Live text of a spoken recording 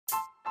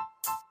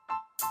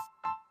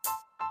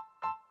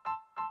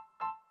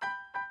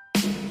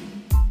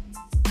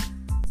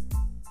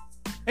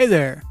Hey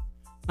there,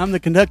 I'm the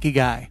Kentucky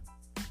Guy,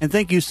 and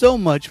thank you so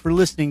much for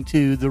listening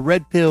to the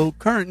Red Pill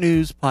Current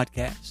News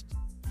Podcast.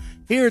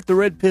 Here at the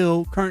Red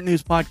Pill Current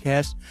News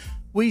Podcast,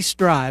 we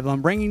strive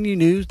on bringing you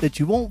news that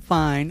you won't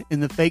find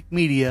in the fake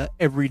media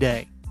every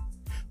day.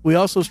 We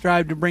also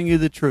strive to bring you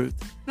the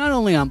truth, not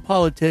only on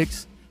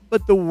politics,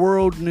 but the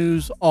world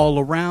news all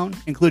around,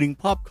 including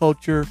pop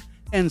culture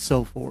and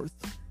so forth.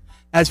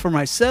 As for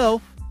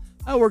myself,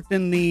 I worked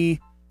in the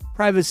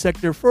private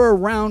sector for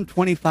around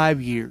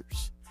 25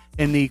 years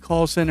in the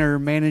call center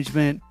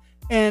management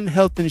and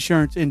health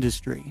insurance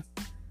industry.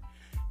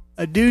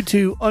 Due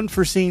to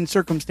unforeseen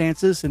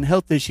circumstances and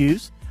health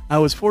issues, I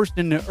was forced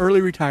into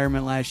early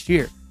retirement last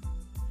year.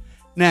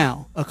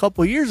 Now, a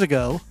couple years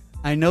ago,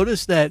 I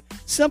noticed that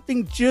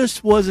something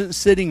just wasn't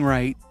sitting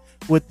right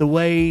with the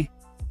way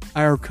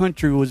our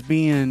country was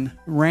being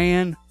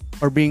ran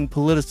or being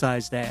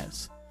politicized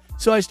as.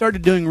 So I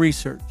started doing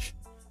research,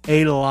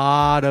 a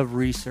lot of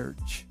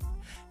research.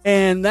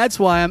 And that's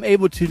why I'm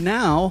able to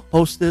now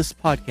host this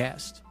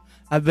podcast.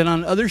 I've been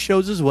on other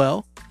shows as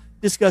well,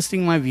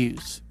 discussing my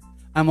views.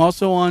 I'm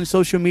also on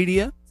social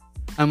media.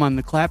 I'm on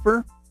The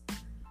Clapper,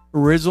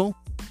 Rizzle,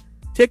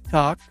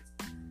 TikTok,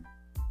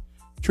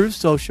 Truth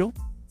Social,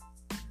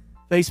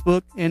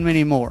 Facebook, and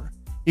many more.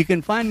 You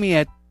can find me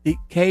at the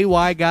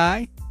KY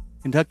Guy,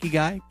 Kentucky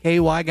Guy,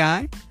 KY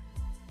Guy,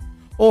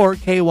 or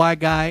KY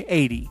Guy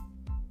 80.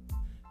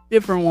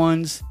 Different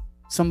ones.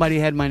 Somebody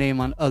had my name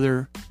on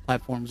other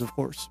platforms, of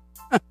course.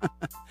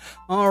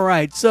 All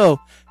right. So,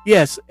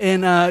 yes.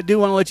 And I do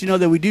want to let you know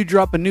that we do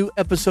drop a new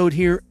episode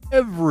here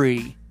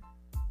every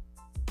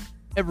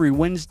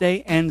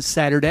Wednesday and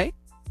Saturday.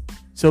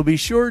 So be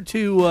sure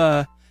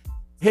to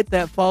hit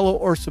that follow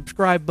or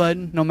subscribe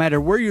button no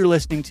matter where you're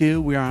listening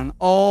to. We are on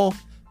all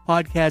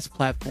podcast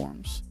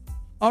platforms.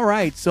 All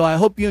right. So I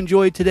hope you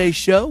enjoyed today's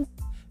show.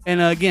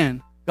 And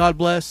again, God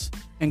bless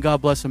and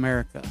God bless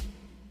America.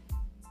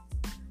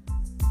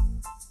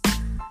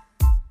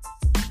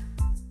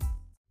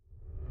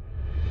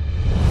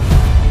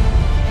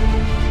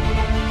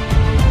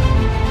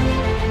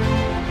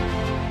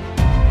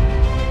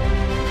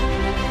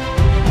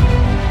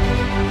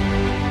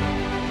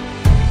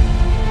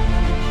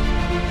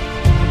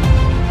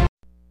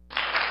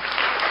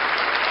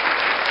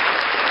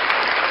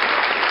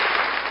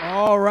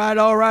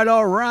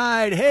 All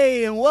right.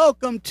 Hey, and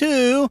welcome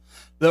to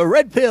the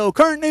Red Pill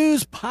Current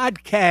News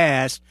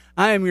Podcast.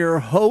 I am your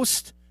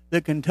host,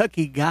 the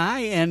Kentucky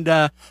Guy, and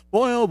boy,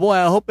 oh boy,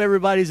 I hope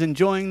everybody's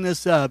enjoying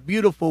this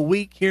beautiful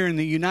week here in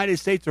the United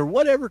States or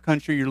whatever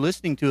country you're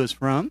listening to us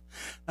from.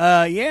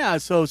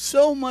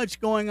 So much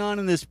going on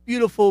in this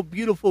beautiful,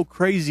 beautiful,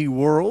 crazy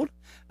world.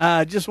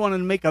 Just wanted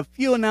to make a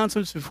few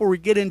announcements before we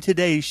get in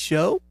today's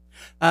show.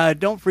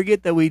 Don't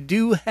forget that we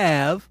do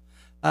have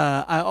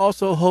I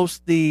also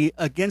host the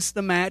Against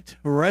the Mat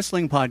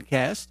Wrestling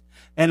Podcast,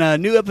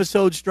 and new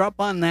episodes drop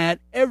on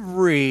that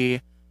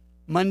every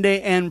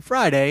Monday and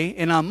Friday.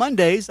 And on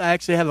Mondays, I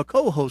actually have a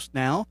co-host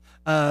now,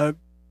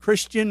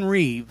 Christian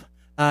Reeve.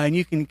 And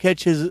you can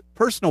catch his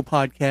personal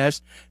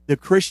podcast, The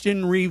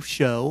Christian Reeve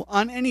Show,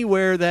 on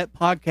anywhere that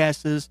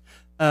podcasts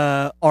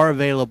are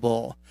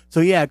available.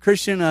 So, yeah,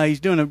 Christian, he's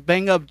doing a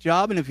bang-up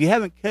job. And if you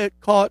haven't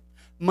caught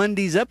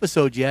Monday's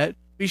episode yet,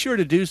 be sure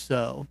to do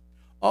so.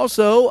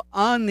 Also,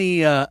 on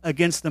the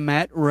Against the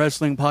Mat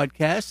Wrestling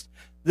Podcast,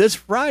 this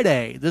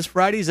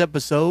Friday's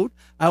episode,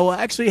 I will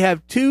actually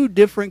have two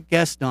different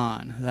guests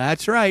on.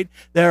 That's right.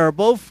 They are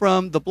both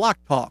from the Block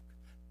Talk,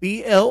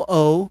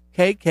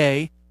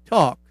 BLOKK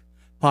Talk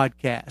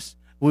podcast.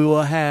 We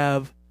will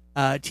have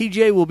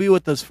TJ will be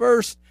with us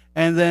first,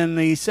 and then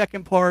the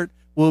second part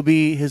will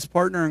be his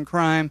partner in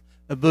crime,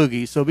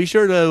 Boogie. So be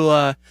sure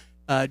to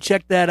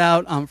check that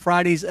out on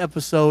Friday's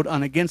episode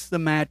on Against the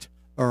Mat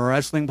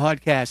Wrestling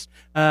Podcast.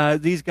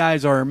 These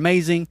guys are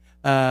amazing.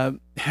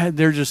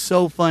 They're just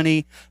so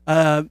funny.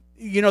 They're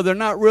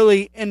not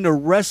really into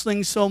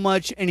wrestling so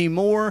much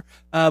anymore,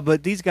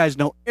 but these guys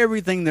know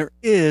everything there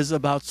is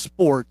about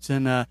sports.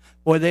 And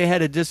boy, they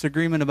had a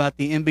disagreement about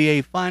the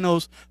NBA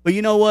Finals. But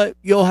you know what?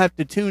 You'll have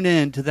to tune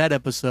in to that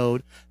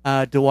episode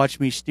to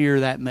watch me steer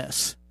that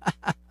mess.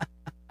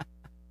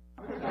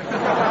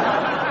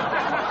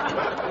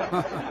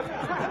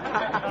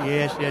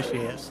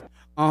 Yes.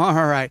 All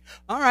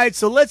right.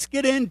 So let's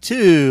get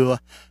into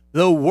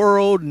the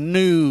world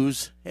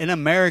news and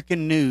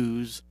American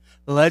news.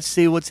 Let's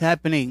see what's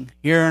happening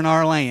here in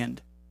our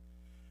land.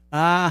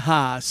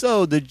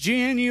 So the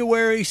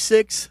January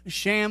 6th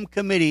sham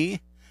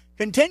committee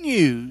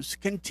continues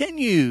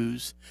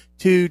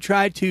to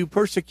try to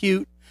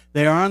persecute.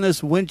 They are on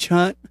this witch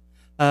hunt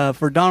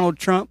for Donald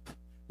Trump.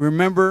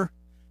 Remember,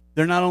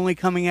 they're not only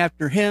coming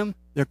after him,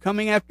 they're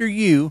coming after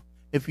you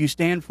if you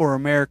stand for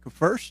America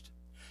first.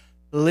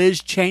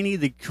 Liz Cheney,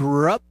 the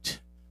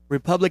corrupt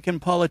Republican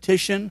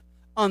politician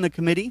on the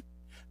committee,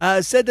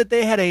 said that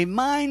they had a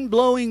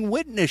mind-blowing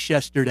witness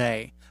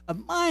yesterday. A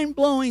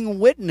mind-blowing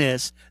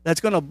witness that's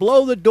going to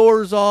blow the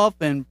doors off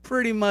and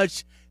pretty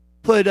much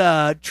put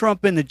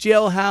Trump in the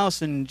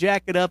jailhouse and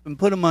jack it up and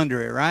put him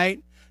under it,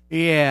 right?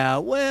 Yeah,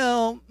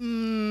 well,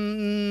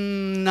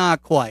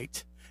 not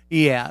quite.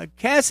 Yeah,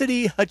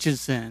 Cassidy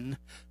Hutchinson,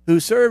 who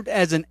served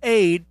as an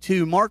aide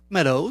to Mark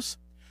Meadows,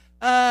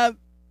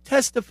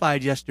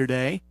 testified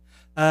yesterday,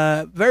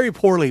 very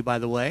poorly, by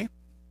the way,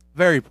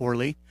 very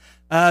poorly,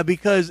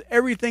 because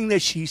everything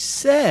she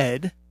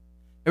said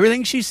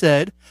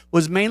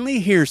was mainly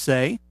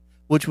hearsay,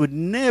 which would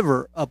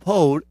never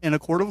uphold in a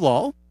court of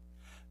law.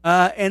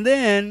 And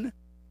then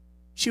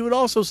she would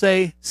also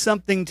say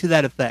something to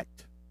that effect.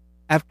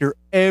 After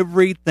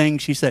everything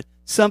she said,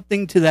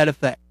 something to that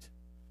effect.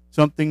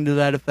 Something to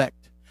that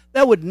effect.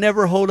 That would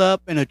never hold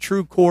up in a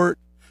true court.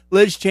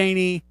 Liz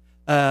Cheney,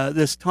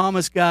 this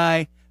Thomas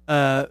guy,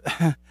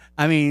 I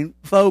mean,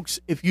 folks,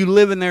 if you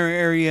live in their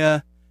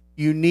area,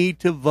 you need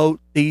to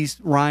vote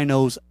these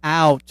rhinos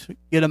out.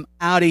 Get them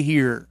out of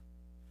here.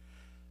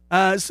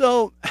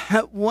 So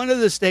one of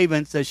the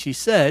statements that she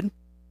said,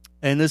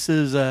 and this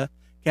is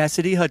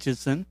Cassidy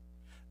Hutchinson,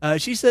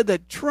 she said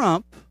that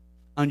Trump,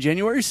 on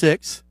January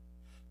 6th,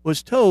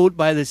 was told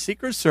by the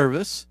Secret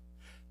Service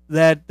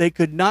that they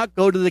could not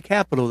go to the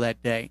Capitol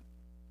that day.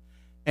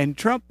 And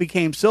Trump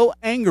became so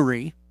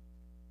angry,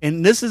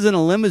 and this is in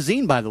a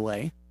limousine, by the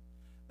way,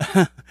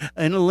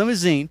 in a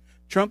limousine,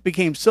 Trump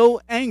became so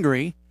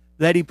angry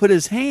that he put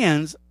his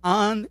hands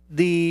on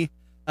the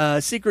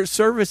Secret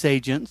Service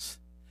agents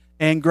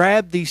and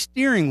grabbed the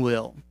steering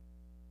wheel.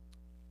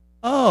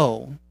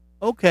 Oh,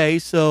 okay,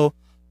 so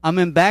I'm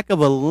in back of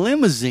a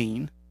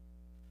limousine,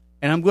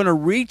 and I'm going to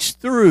reach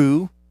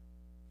through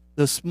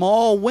the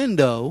small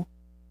window,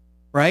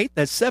 right,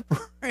 that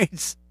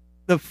separates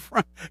the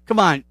front. Come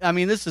on, I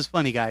mean, this is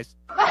funny, guys.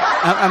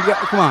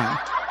 Come on.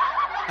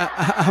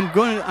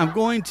 I'm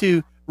going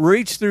to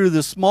reach through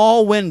the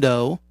small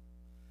window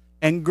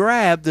and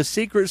grab the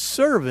Secret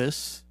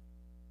Service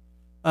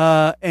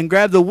and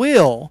grab the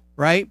wheel,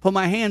 right? Put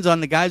my hands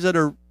on the guys that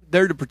are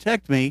there to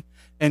protect me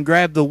and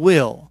grab the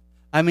wheel.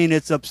 I mean,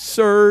 it's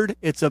absurd.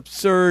 It's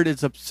absurd.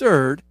 It's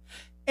absurd.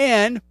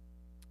 And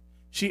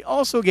she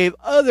also gave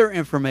other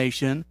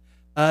information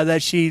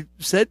that she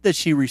said that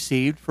she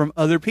received from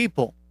other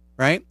people,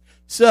 right?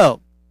 So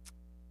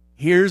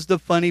here's the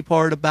funny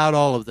part about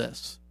all of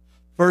this.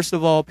 First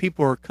of all,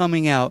 people are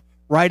coming out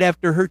right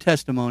after her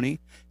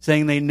testimony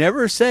saying they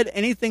never said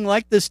anything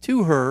like this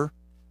to her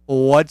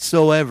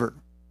whatsoever.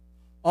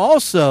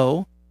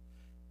 Also,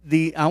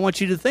 I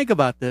want you to think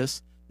about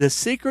this. The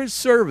Secret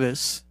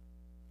Service,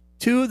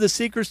 two of the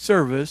Secret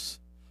Service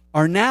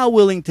are now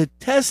willing to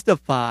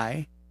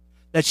testify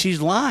that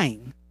she's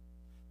lying,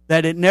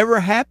 that it never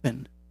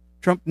happened.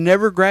 Trump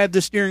never grabbed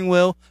the steering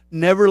wheel,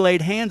 never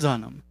laid hands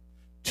on him.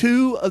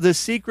 Two of the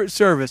Secret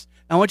Service.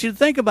 I want you to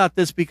think about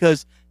this,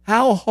 because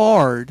how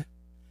hard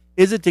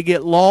is it to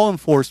get law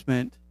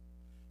enforcement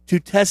to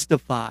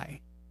testify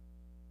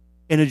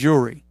in a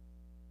jury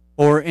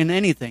or in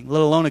anything,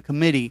 let alone a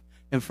committee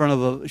in front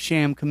of a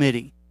sham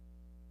committee?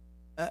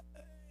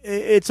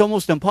 It's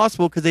almost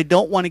impossible because they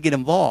don't want to get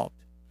involved.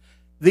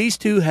 These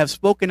two have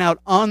spoken out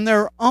on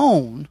their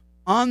own,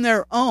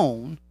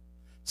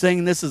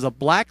 saying this is a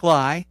black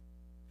lie,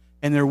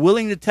 and they're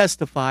willing to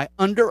testify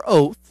under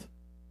oath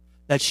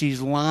that she's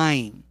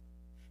lying,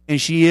 and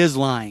she is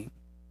lying.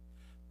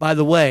 By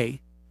the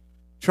way,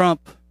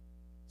 Trump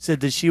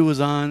said that she was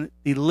on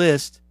the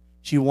list.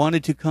 She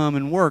wanted to come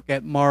and work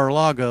at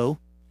Mar-a-Lago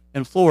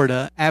in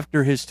Florida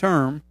after his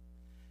term,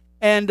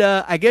 and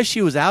I guess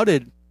she was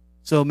outed,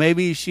 so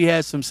maybe she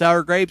has some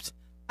sour grapes.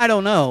 I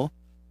don't know,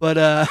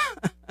 but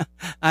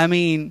I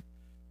mean,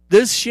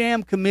 this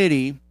sham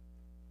committee,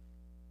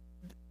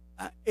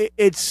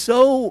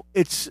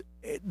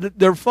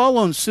 they're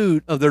following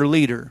suit of their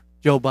leader,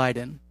 Joe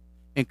Biden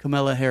and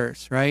Kamala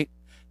Harris, right?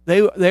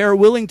 They are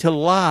willing to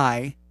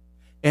lie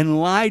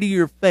and lie to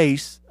your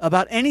face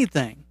about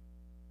anything.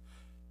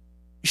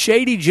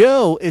 Shady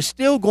Joe is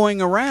still going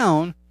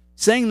around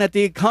saying that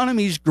the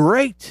economy's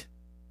great,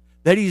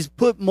 that he's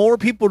put more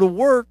people to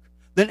work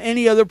than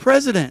any other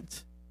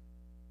president.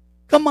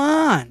 Come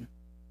on.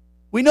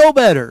 We know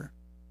better.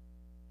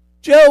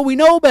 Joe, we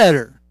know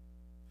better.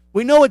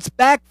 We know it's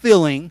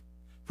backfilling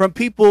from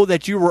people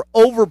that you were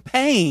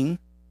overpaying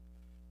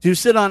to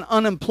sit on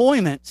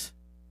unemployment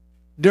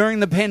during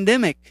the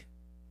pandemic.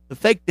 The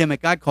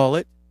fake-demic, I call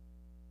it.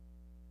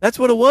 That's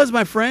what it was,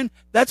 my friend.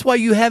 That's why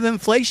you have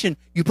inflation.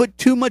 You put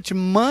too much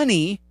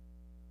money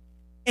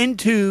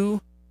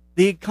into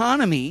the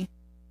economy,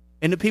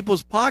 into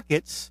people's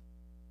pockets,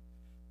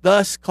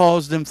 thus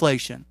caused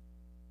inflation.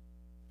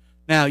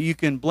 Now, you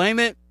can blame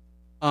it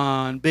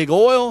on big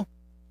oil,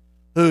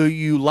 who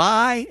you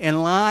lie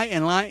and lie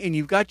and lie, and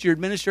you've got your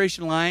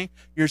administration lying.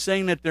 You're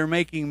saying that they're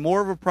making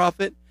more of a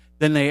profit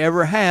than they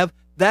ever have.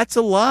 That's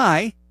a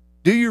lie.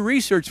 Do your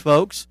research,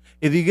 folks.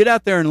 If you get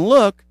out there and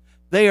look,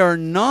 they are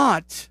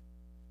not.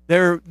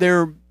 They're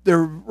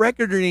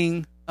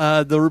recording,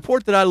 the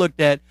report that I looked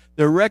at,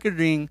 they're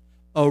recording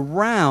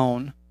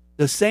around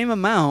the same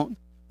amount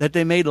that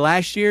they made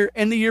last year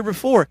and the year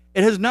before.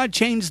 It has not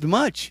changed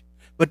much.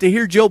 But to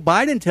hear Joe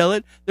Biden tell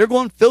it, they're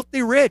going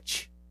filthy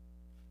rich,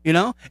 you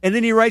know? And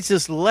then he writes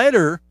this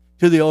letter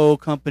to the oil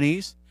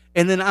companies,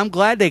 And then I'm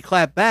glad they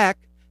clapped back.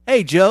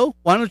 Hey, Joe,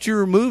 why don't you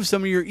remove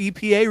some of your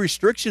EPA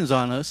restrictions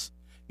on us,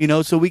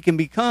 so we can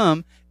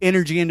become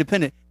energy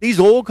independent. These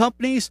oil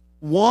companies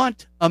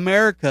want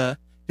America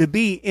to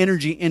be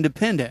energy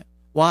independent.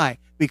 Why?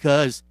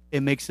 Because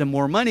it makes them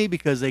more money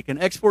because they can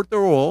export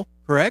their oil,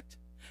 correct?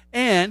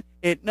 And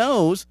it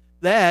knows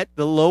that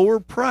the lower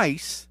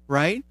price,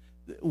 right,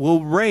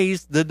 will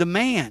raise the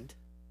demand.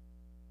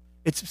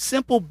 It's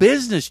simple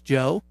business,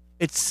 Joe.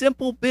 It's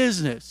simple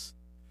business.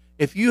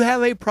 If you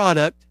have a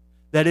product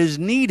that is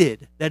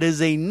needed, that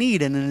is a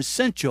need and an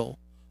essential,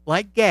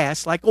 like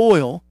gas, like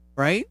oil,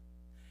 right?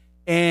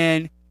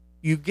 And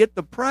you get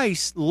the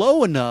price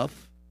low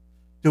enough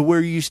to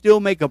where you still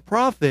make a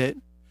profit,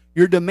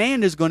 your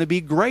demand is going to be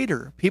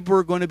greater. People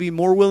are going to be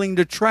more willing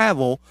to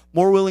travel,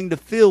 more willing to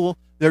fill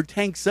their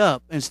tanks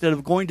up instead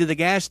of going to the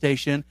gas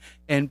station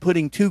and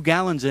putting 2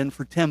 gallons in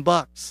for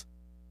 $10.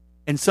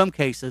 In some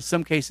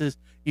cases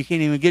you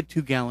can't even get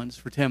 2 gallons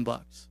for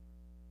 $10.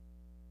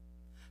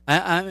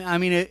 I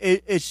mean,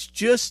 it's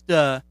just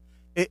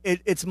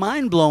it's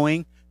mind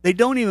blowing. They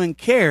don't even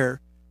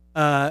care.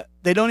 They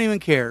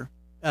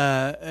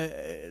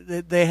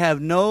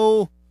have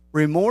no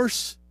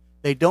remorse.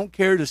 They don't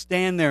care to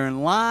stand there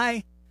and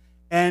lie.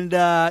 And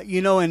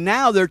and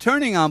now they're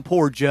turning on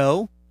poor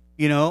Joe.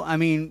 I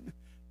mean,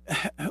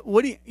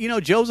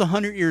 Joe's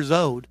 100 years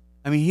old.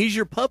 I mean, he's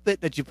your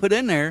puppet that you put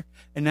in there,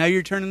 and now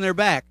you're turning their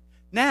back.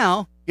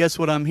 Now, guess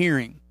what I'm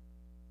hearing?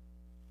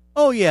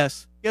 Oh,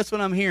 yes. Guess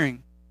what I'm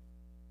hearing?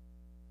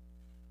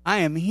 I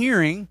am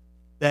hearing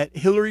that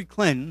Hillary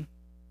Clinton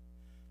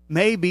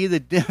may be the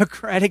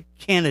Democratic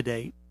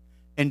candidate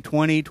in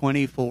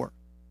 2024.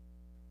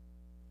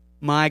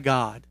 My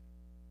God.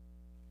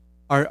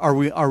 Are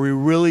we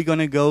really going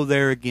to go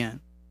there again?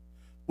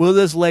 Will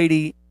this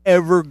lady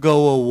ever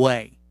go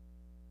away?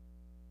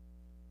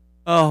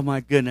 Oh,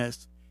 my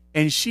goodness.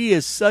 And she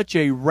is such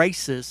a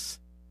racist.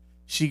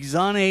 She's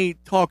on a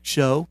talk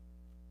show.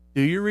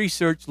 Do your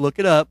research. Look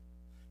it up.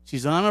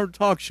 She's on a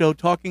talk show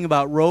talking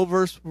about Roe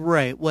versus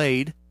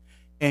Wade.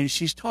 And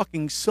she's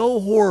talking so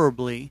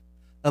horribly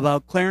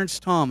about Clarence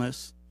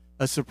Thomas,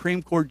 a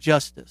Supreme Court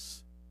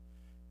justice.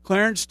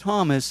 Clarence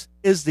Thomas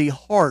is the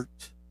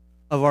heart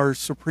of our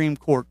Supreme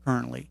Court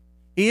currently.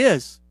 He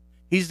is.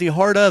 He's the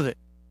heart of it.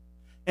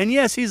 And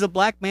yes, he's a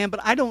black man,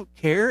 but I don't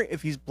care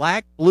if he's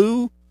black,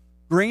 blue,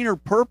 green, or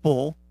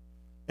purple,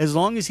 as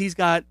long as he's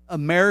got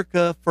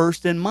America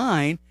first in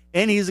mind,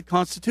 and he's a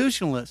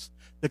constitutionalist.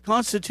 The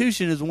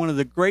Constitution is one of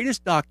the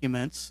greatest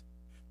documents,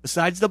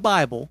 besides the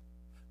Bible,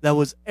 that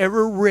was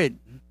ever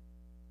written.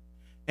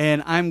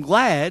 And I'm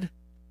glad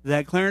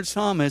that Clarence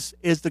Thomas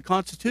is the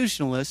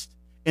constitutionalist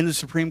in the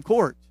Supreme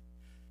Court.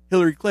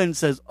 Hillary Clinton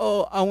says,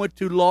 oh, I went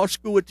to law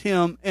school with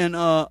him, and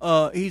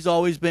he's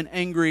always been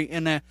angry.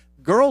 And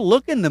girl,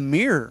 look in the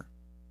mirror.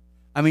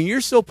 I mean,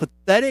 you're so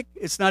pathetic,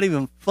 it's not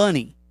even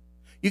funny.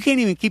 You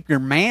can't even keep your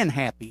man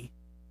happy.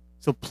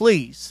 So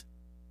please,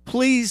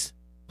 please,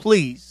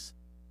 please,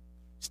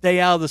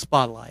 stay out of the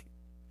spotlight.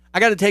 I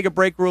got to take a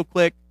break real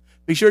quick.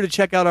 Be sure to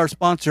check out our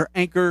sponsor,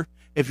 Anchor,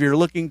 if you're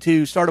looking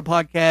to start a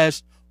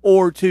podcast,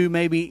 or to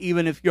maybe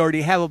even if you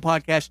already have a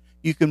podcast,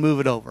 you can move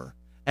it over.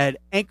 At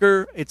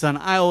Anchor, it's on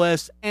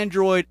iOS,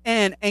 Android,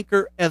 and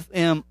Anchor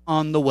FM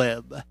on the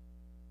web.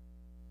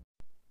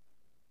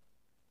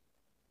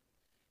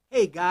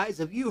 Hey guys,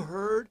 have you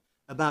heard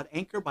about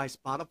Anchor by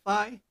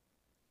Spotify?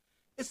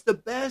 It's the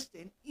best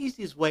and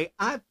easiest way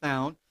I've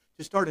found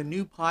to start a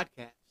new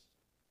podcast.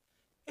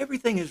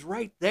 Everything is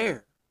right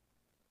there.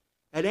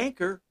 At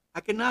Anchor,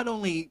 I can not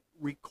only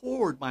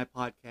record my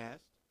podcast,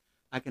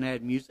 I can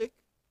add music,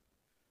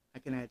 I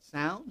can add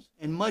sounds,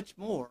 and much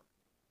more.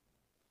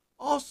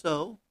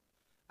 Also,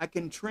 I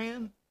can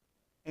trim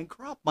and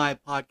crop my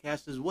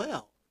podcast as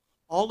well,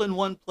 all in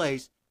one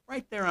place,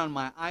 right there on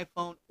my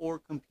iPhone or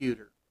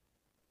computer.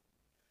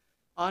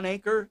 On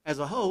Anchor, as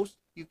a host,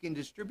 you can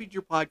distribute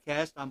your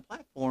podcast on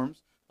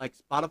platforms like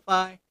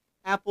Spotify,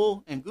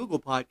 Apple, and Google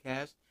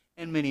Podcasts,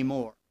 and many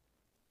more.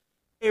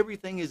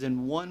 Everything is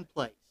in one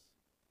place.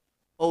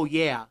 Oh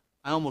yeah,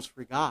 I almost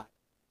forgot.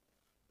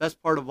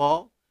 Best part of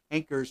all,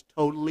 Anchor is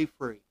totally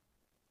free.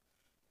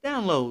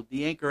 Download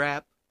the Anchor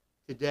app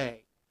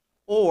today,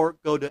 or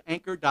go to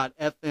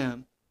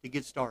anchor.fm to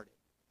get started.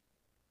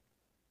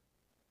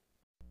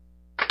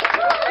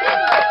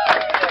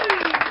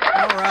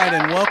 All right,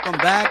 and welcome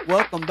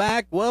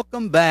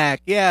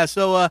back. Yeah,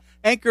 so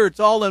Anchor, it's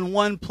all in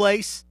one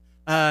place.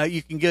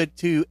 You can go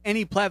to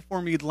any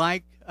platform you'd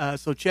like,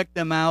 so check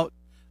them out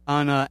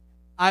on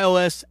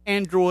iOS,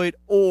 Android,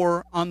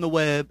 or on the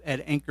web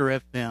at Anchor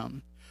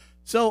FM.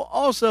 So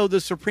also the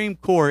Supreme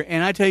Court,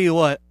 and I tell you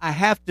what, I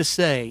have to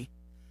say,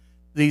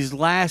 these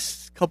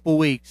last couple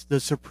weeks, the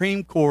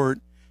Supreme Court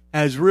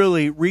has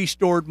really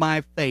restored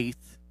my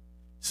faith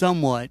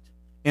somewhat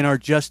in our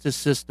justice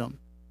system.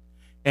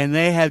 And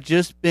they have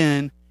just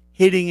been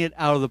hitting it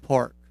out of the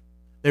park.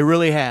 They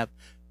really have.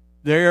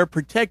 They are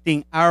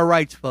protecting our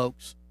rights,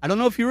 folks. I don't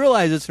know if you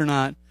realize this or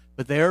not,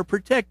 but they are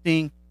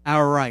protecting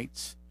our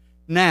rights.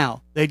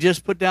 Now, they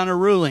just put down a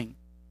ruling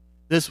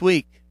this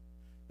week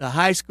the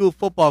high school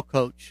football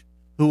coach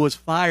who was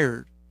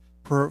fired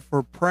for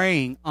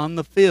praying on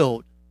the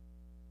field.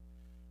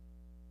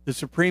 The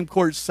Supreme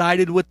Court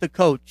sided with the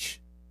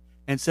coach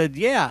and said,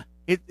 yeah,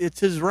 it's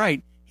his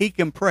right. He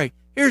can pray.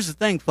 Here's the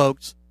thing,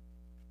 folks.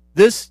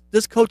 This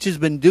coach has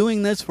been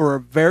doing this for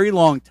a very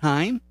long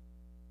time.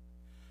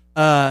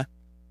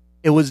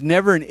 It was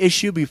never an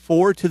issue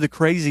before to the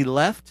crazy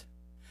left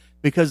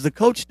because the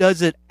coach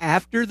does it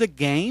after the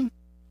game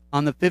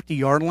on the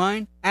 50-yard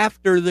line,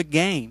 after the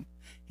game.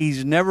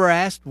 He's never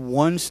asked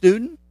one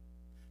student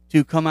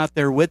to come out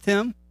there with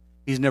him.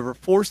 He's never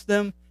forced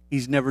them.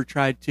 He's never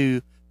tried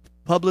to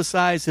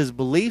publicize his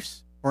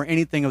beliefs or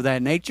anything of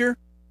that nature.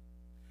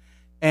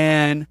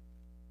 And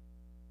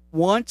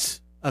once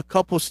a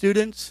couple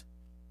students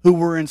who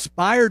were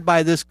inspired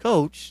by this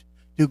coach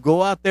to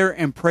go out there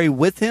and pray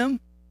with him,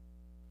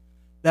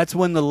 that's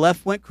when the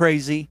left went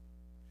crazy,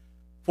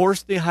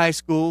 forced the high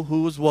school,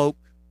 who was woke,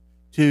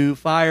 to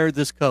fire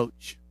this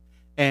coach.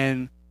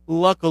 And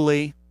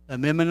luckily,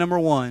 Amendment number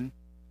 1,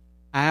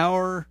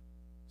 our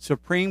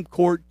Supreme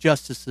Court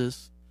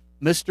justices,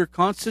 Mr.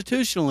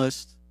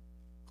 Constitutionalist,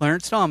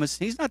 Clarence Thomas,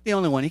 he's not the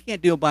only one. He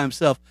can't do it by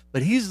himself,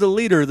 but he's the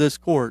leader of this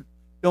court.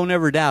 Don't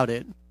ever doubt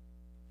it.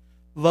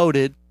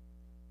 Voted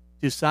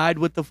to side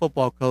with the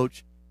football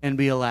coach and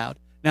be allowed.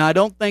 Now, I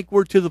don't think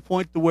we're to the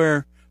point to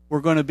where we're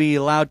going to be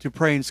allowed to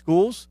pray in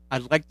schools.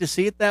 I'd like to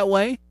see it that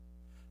way.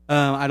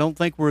 I don't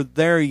think we're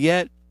there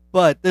yet,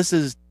 but this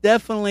is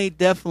definitely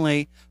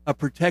a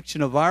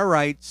protection of our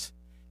rights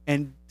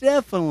and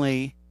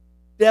definitely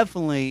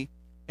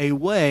a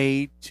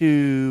way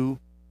to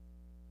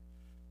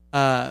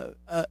a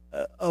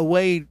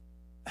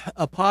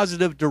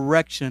positive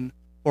direction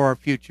for our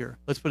future.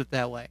 Let's put it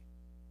that way.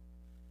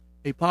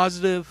 A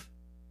positive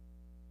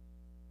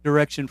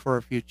direction for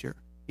our future.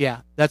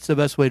 Yeah, that's the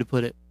best way to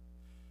put it.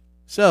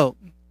 So,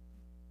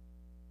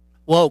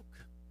 woke.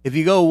 If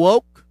you go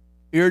woke,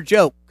 you're a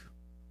joke.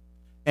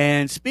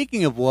 And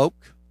speaking of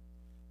woke,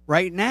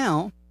 right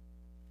now,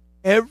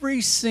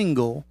 every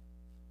single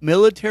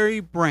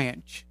military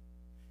branch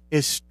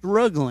is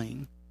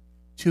struggling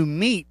to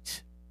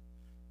meet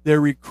their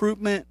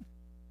recruitment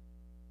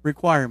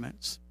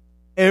requirements.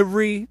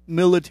 Every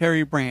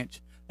military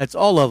branch. That's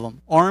all of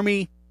them.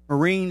 Army,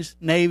 Marines,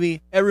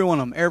 Navy, every one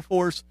of them. Air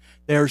Force.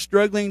 They are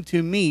struggling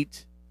to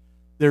meet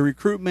their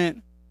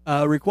recruitment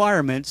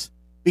requirements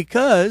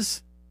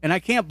because, and I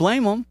can't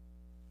blame them,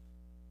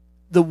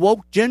 the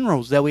woke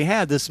generals that we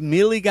have, this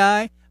Milley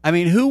guy. I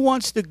mean, who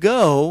wants to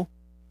go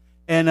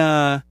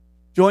and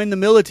join the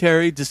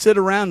military to sit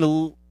around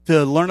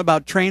to learn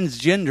about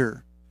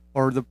transgender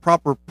or the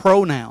proper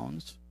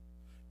pronouns?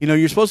 You know,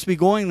 you're supposed to be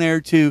going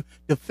there to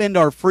defend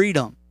our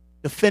freedom,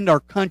 defend our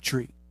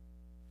country,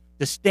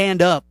 to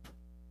stand up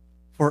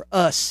for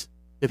us,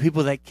 the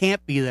people that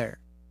can't be there.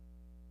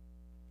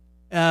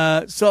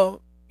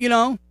 So, you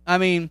know, I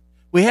mean,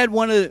 we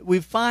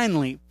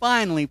finally,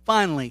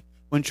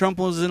 when Trump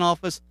was in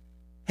office,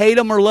 hate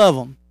him or love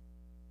him,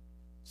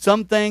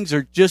 some things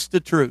are just the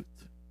truth.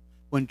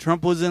 When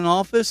Trump was in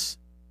office,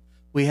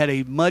 we had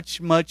a much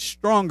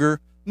stronger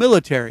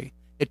military.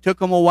 It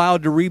took him a while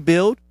to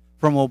rebuild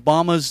from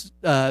Obama's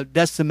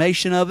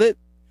decimation of it,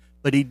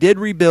 but he did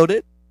rebuild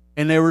it,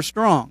 and they were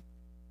strong.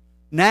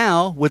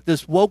 Now, with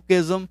this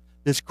wokeism,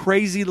 this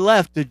crazy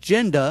left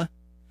agenda,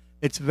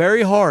 it's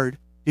very hard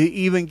to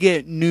even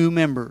get new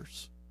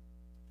members.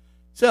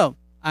 So,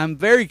 I'm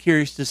very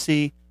curious to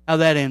see how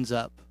that ends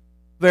up.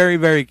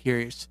 Very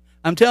curious.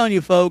 I'm telling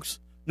you, folks,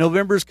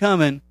 November's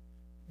coming.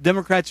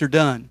 Democrats are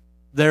done.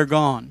 They're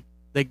gone.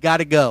 They got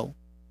to go.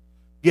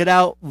 Get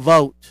out,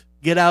 vote.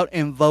 Get out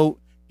and vote.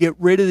 Get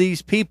rid of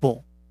these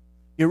people.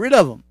 Get rid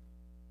of them.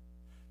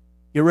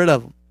 Get rid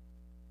of them.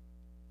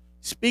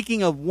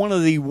 Speaking of one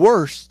of the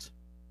worst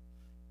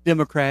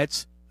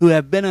Democrats who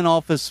have been in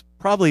office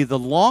probably the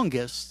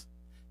longest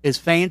is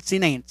Fancy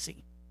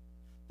Nancy.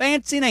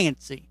 Fancy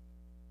Nancy.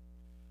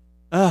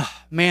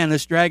 Man,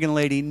 this dragon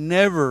lady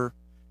never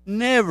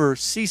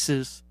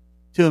ceases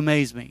to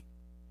amaze me.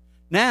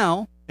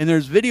 Now, and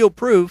there's video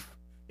proof,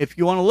 if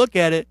you want to look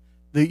at it,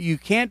 that you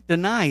can't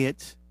deny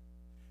it,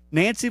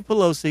 Nancy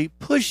Pelosi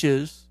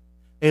pushes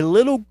a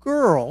little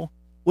girl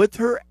with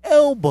her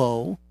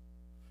elbow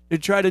to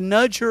try to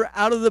nudge her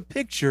out of the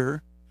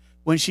picture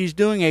when she's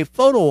doing a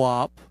photo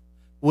op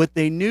with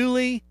a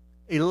newly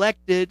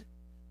elected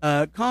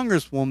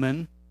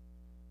congresswoman.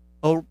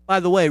 Oh, by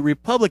the way,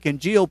 Republican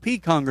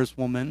GOP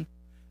congresswoman,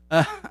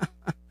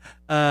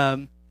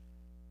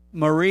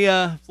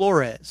 Maria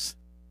Flores.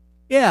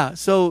 Yeah,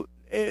 so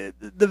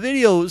the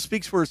video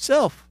speaks for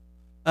itself.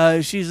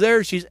 She's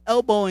there, she's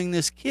elbowing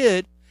this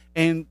kid,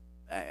 and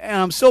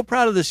I'm so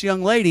proud of this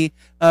young lady.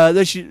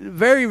 This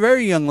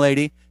very young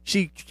lady.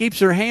 She keeps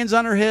her hands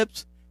on her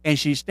hips and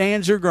she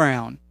stands her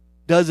ground.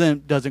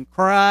 Doesn't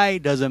cry,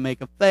 doesn't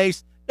make a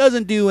face,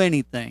 doesn't do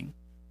anything,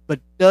 but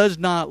does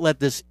not let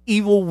this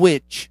evil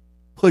witch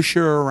push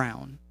her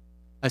around.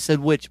 I said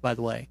witch, by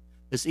the way.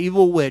 This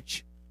evil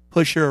witch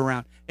push her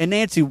around. And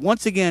Nancy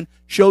once again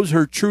shows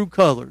her true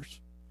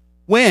colors.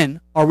 When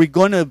are we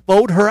going to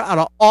vote her out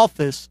of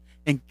office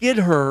and get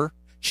her.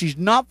 She's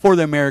not for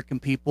the American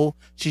people.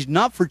 She's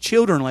not for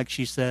children, like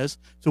she says.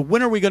 So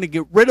when are we going to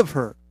get rid of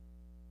her?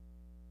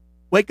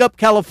 Wake up,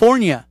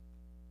 California.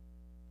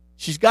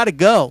 She's got to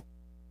go.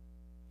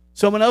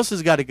 Someone else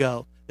has got to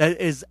go.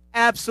 That is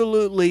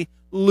absolutely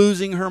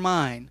losing her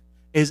mind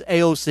is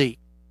AOC.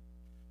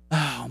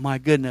 Oh, my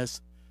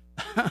goodness.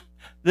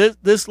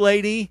 This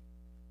lady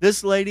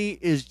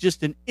is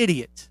just an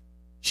idiot.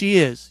 She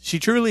is. She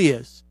truly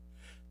is.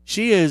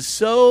 She is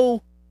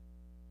so...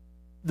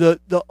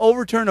 The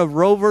overturn of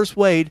Roe versus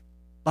Wade,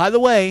 by the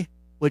way,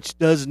 which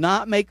does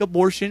not make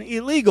abortion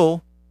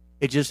illegal,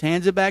 it just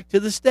hands it back to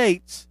the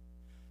states.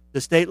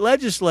 The state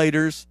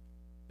legislators,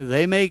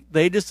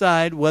 they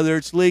decide whether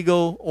it's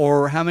legal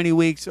or how many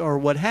weeks or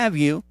what have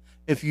you.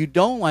 If you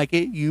don't like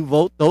it, you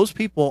vote those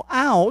people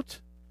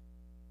out,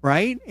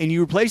 right? And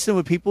you replace them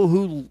with people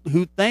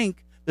who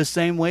think the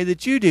same way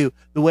that you do,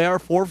 the way our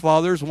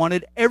forefathers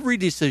wanted every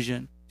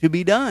decision to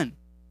be done.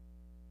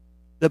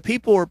 The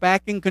people are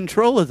back in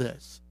control of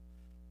this.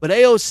 But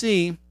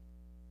AOC,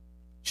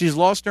 she's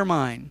lost her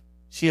mind.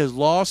 She has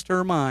lost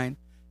her mind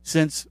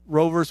since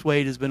Roe versus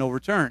Wade has been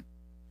overturned.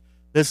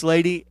 This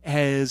lady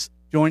is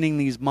joining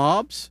these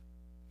mobs.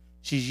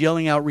 She's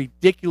yelling out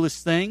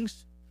ridiculous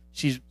things.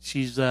 She's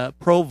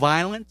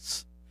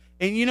pro-violence.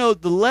 And, you know,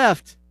 the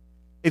left,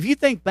 if you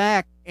think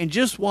back and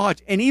just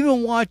watch, and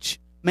even watch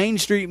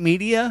mainstream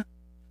media,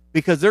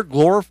 because they're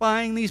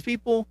glorifying these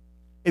people,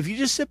 if you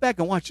just sit back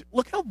and watch,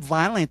 look how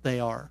violent they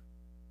are.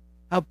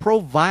 How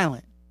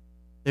pro-violent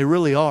they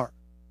really are.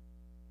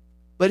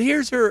 But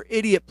here's her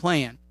idiot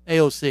plan,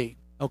 AOC,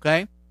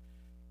 okay?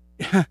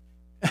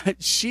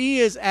 She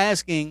is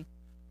asking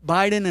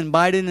Biden and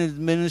Biden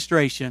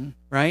administration,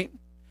 right,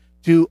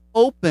 to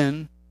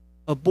open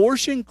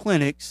abortion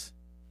clinics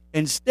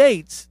in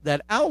states that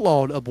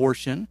outlawed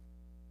abortion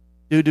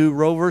due to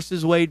Roe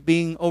versus Wade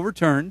being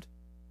overturned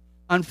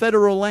on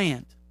federal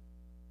land.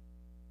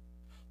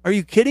 Are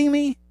you kidding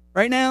me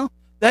right now?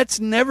 That's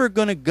never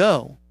going to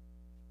go.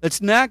 That's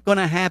not going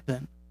to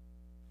happen.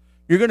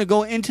 You're going to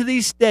go into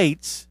these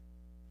states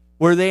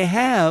where they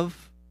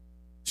have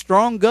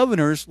strong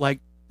governors like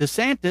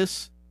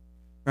DeSantis,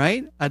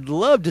 right? I'd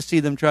love to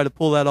see them try to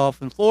pull that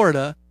off in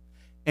Florida.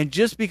 And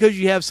just because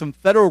you have some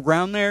federal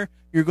ground there,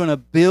 you're going to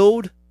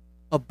build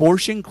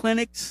abortion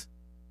clinics?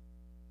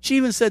 She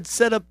even said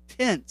set up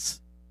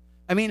tents.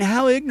 I mean,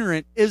 how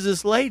ignorant is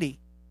this lady?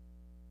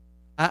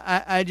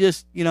 I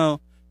just, you know,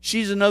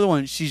 she's another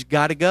one. She's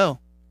got to go.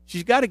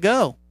 She's got to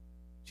go.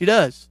 She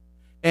does.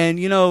 And,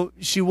 you know,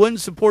 she wouldn't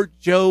support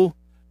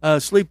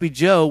Sleepy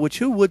Joe, which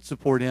who would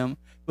support him?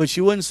 But she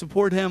wouldn't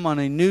support him on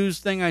a news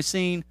thing I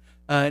seen,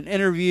 an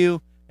interview.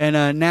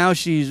 And now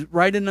she's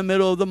right in the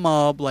middle of the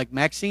mob, like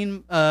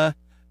Maxine called,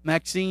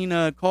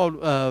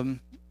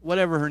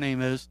 whatever her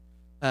name is.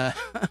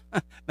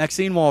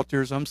 Maxine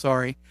Walters, I'm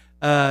sorry.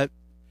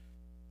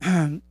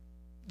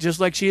 Just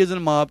like she is in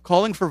a mob,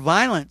 calling for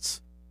violence.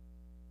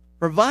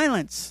 For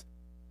violence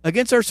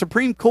against our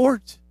Supreme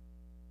Court.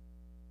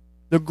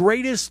 The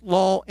greatest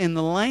law in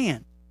the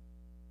land.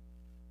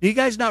 Do you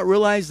guys not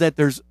realize that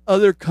there's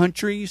other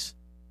countries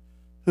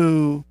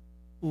who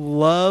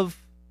love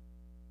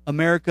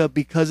America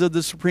because of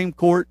the Supreme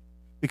Court?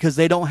 Because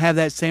they don't have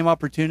that same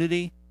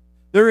opportunity?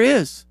 There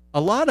is. A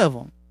lot of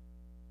them.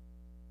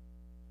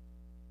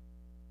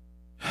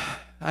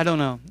 I don't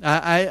know.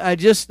 I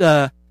just,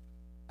 I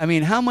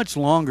mean, how much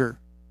longer,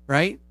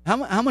 right?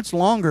 How much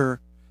longer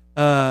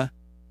are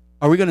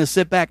we going to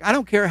sit back? I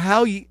don't care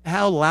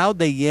how loud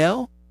they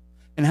yell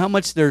and how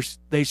much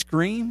they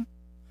scream.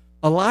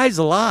 A lie's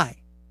a lie.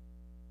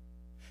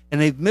 And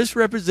they've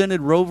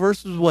misrepresented Roe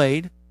versus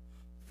Wade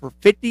for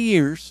 50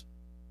 years.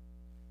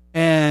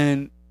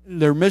 And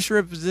they're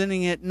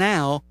misrepresenting it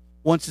now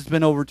once it's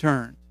been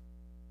overturned.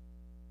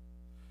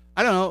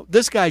 I don't know.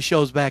 This guy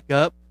shows back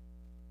up.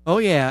 Oh,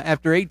 yeah.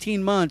 After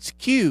 18 months,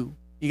 Q.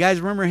 You guys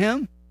remember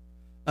him?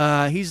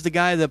 He's the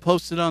guy that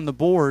posted on the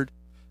board.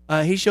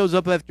 He shows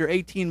up after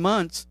 18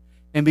 months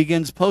and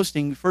begins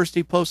posting. First,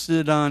 he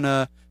posted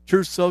on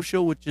Truth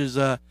Social, which is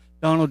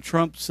Donald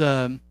Trump's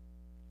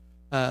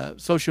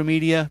social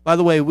media. By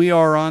the way, we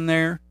are on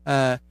there.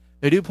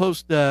 They do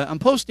post. I'm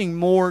posting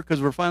more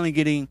because we're finally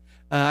getting.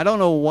 I don't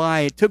know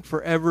why it took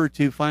forever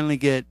to finally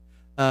get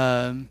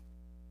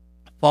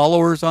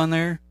followers on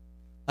there.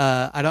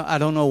 I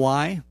don't know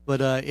why,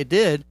 but it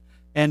did.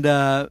 And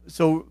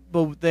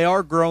but they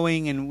are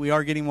growing, and we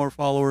are getting more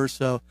followers.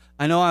 So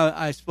I know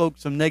I spoke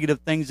some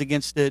negative things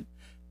against it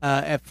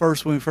at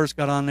first when we first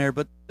got on there,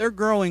 but they're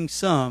growing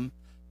some.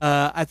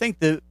 I think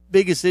the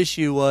biggest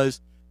issue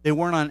was they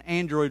weren't on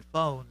Android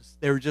phones.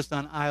 They were just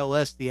on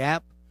iOS, the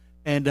app,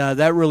 and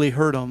that really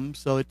hurt them.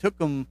 So it took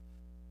them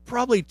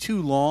probably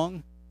too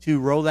long to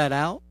roll that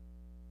out.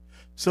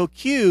 So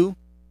Q,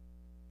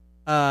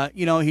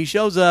 he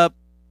shows up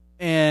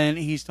and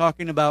he's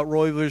talking about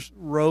Roe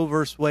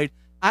versus Wade.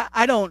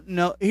 I don't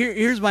know.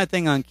 Here's my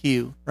thing on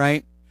Q,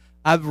 right?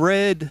 I've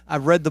read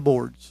the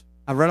boards.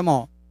 I've read them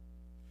all.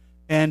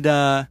 And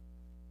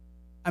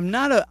I'm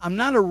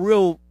not a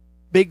real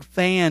big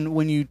fan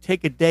when you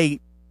take a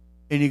date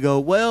and you go,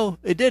 well,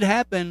 it did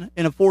happen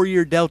in a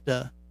 4-year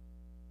delta.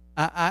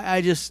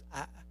 How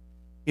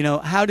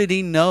did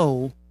he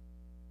know?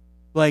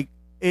 Like,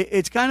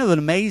 it's kind of an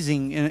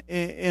amazing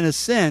in a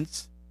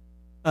sense,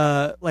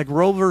 like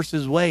Roe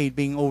versus Wade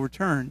being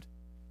overturned.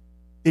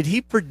 Did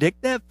he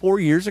predict that 4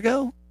 years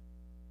ago?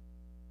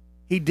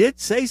 He did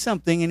say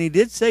something, and he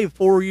did say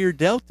 4-year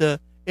delta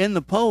in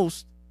the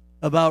Post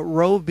about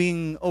Roe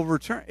being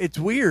overturned. It's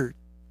weird.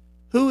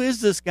 Who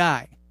is this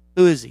guy?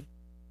 Who is he?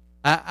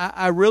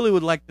 I really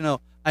would like to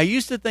know. I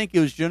used to think it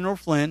was General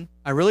Flynn.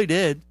 I really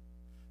did.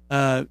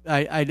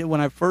 I did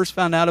when I first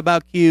found out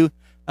about Q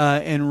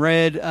and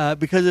read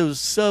because it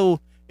was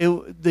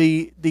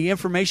the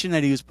information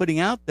that he was putting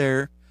out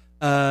there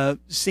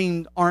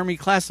seemed Army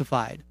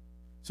classified.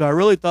 So I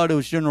really thought it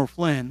was General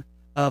Flynn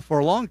for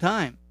a long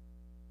time.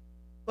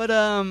 But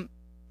I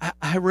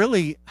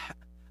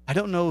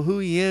don't know who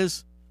he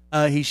is.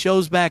 He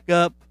shows back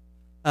up.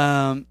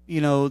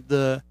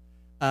 The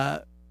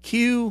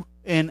Q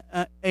and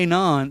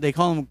Anon, they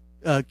call him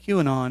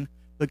QAnon,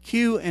 but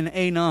Q and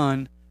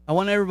Anon, I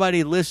want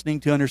everybody listening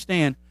to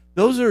understand,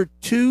 those are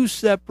two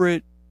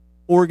separate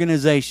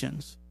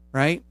organizations,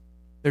 right?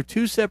 They're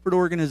two separate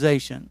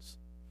organizations.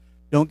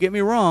 Don't get me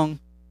wrong.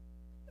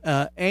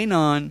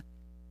 Anon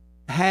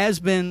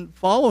has been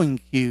following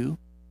Q,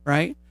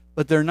 right?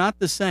 But they're not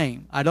the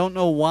same. I don't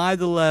know why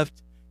the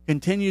left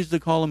continues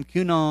to call them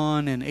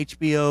QAnon, and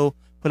HBO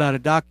put out a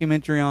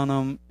documentary on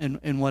them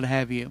and what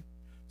have you.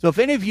 So if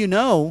any of you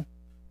know,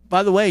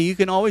 by the way, you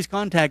can always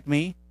contact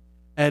me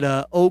at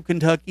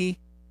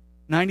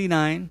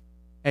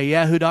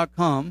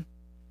olkentucky99@yahoo.com,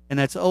 and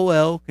that's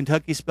OL,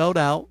 Kentucky spelled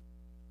out,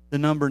 the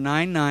number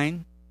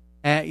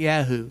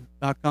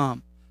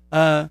 99@yahoo.com.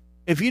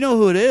 If you know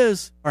who it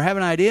is or have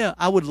an idea,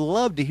 I would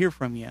love to hear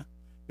from you.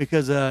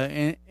 Because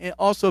and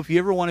also, if you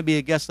ever want to be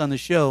a guest on the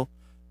show,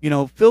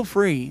 feel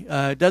free.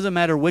 It doesn't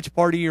matter which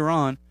party you're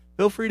on.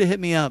 Feel free to hit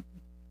me up.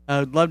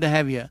 I'd love to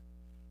have you.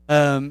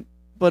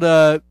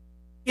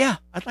 Yeah,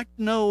 I'd like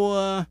to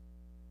know.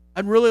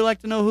 I'd really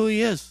like to know who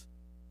he is.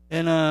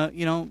 And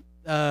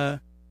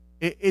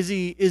is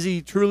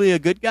he truly a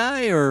good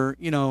guy, or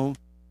you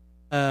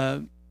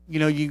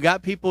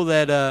got people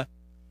that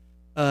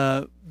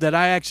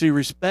I actually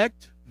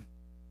respect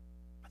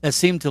that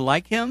seem to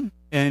like him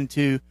and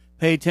to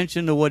pay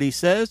attention to what he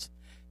says.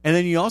 And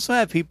then you also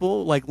have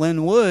people like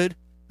Lynn Wood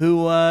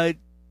who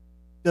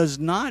does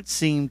not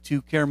seem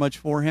to care much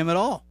for him at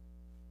all.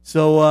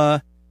 So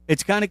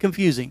it's kind of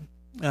confusing,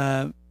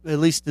 at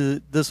least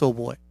to this old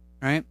boy,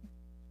 right?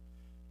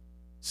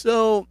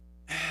 So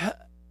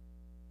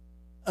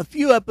a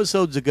few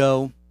episodes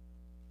ago,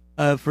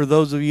 for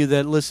those of you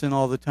that listen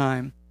all the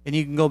time, and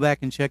you can go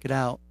back and check it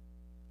out,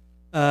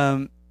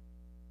 I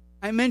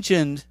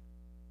mentioned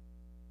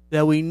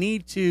that we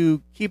need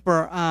to keep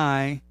our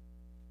eye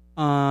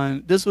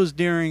on. This was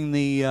during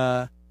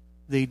the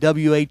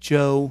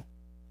WHO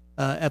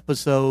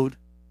episode,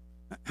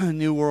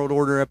 New World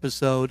Order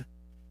episode.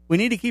 We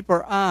need to keep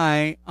our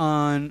eye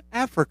on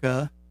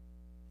Africa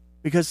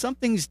because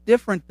something's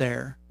different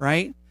there,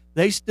 right?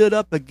 They stood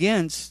up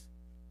against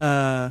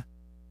the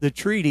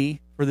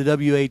treaty for the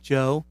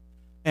WHO,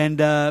 and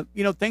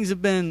things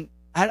have been.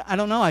 I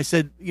don't know. I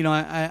said,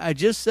 I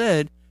just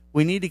said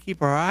we need to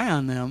keep our eye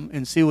on them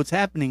and see what's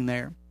happening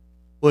there.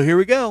 Well, here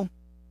we go.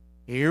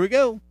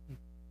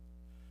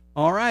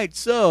 All right,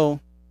 so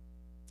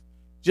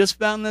just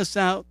found this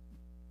out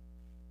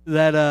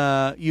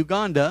that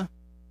Uganda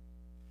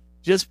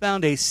just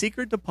found a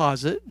secret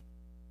deposit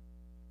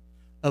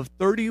of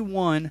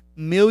 31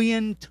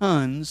 million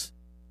tons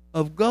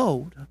of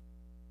gold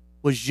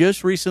was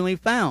just recently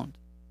found.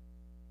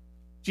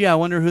 Gee, I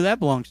wonder who that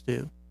belongs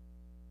to.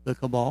 The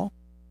cabal.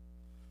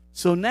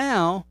 So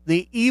now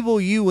the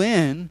evil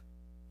UN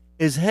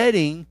is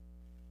heading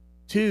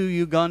to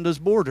Uganda's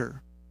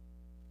border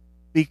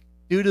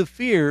due to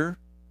fear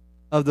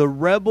of the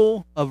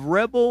rebel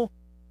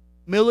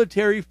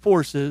military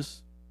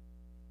forces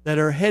that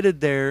are headed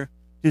there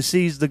to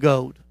seize the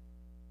gold.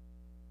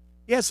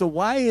 Yeah, so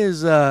why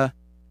is the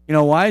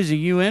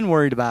UN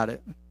worried about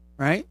it,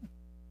 right?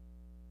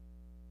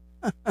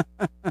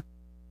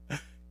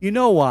 You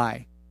know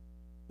why?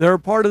 They're a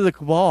part of the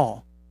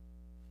cabal.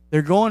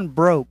 They're going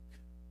broke.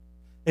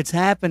 It's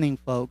happening,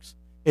 folks.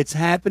 It's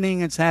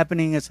happening.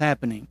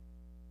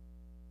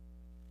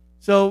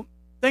 So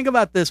think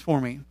about this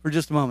for me for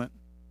just a moment.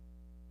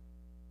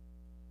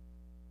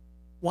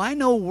 Why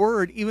no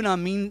word, even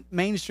on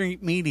mainstream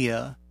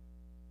media,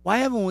 why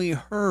haven't we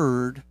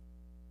heard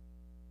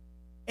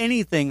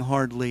anything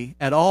hardly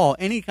at all,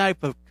 any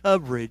type of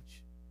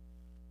coverage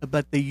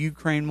about the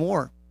Ukraine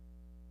war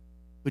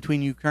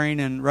between Ukraine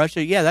and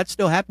Russia? Yeah, that's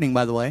still happening,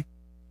 by the way.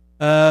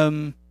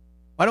 Why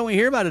don't we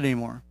hear about it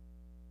anymore?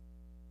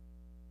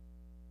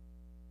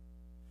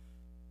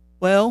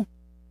 Well,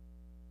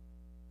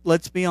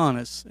 let's be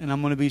honest, and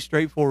I'm going to be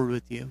straightforward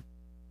with you.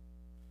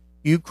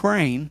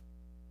 Ukraine,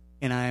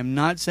 and I am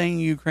not saying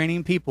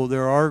Ukrainian people,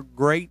 there are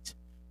great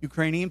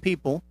Ukrainian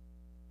people,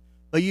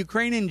 but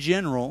Ukraine in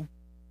general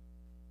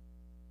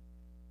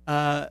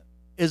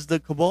is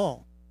the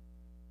cabal.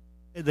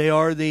 They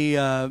are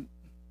the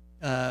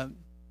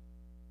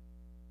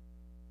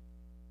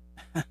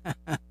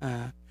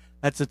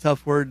that's a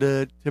tough word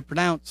to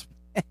pronounce.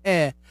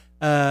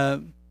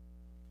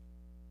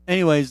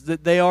 Anyways,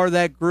 they are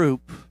that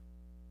group,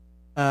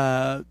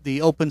 the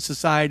Open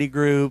Society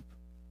group,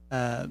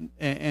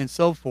 and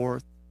so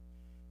forth.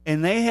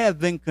 And they have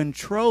been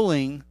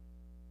controlling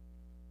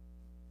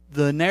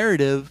the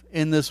narrative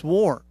in this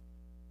war.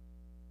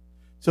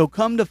 So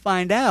come to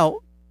find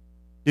out,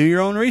 do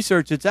your own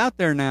research. It's out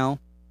there now.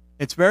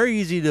 It's very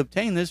easy to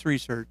obtain this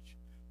research,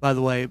 by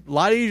the way. A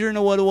lot easier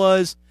than what it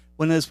was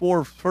when this war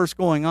was first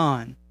going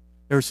on.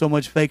 There was so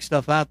much fake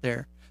stuff out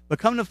there. But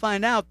come to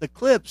find out, the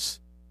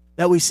clips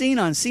that we've seen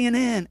on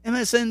CNN,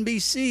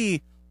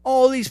 MSNBC,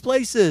 all these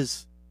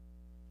places,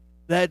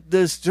 that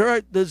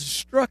the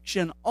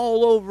destruction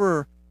all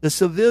over the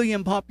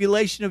civilian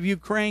population of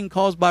Ukraine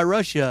caused by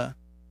Russia,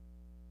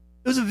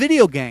 it was a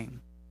video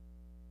game.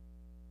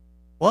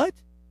 What?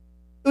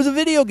 It was a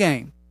video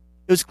game.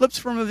 It was clips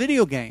from a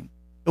video game.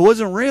 It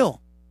wasn't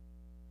real.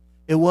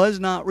 It was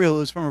not real. It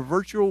was from a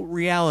virtual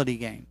reality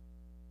game.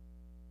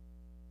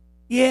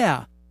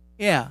 Yeah.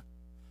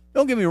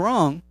 Don't get me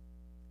wrong.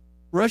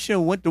 Russia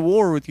went to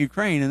war with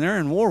Ukraine, and they're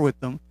in war with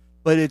them.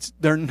 But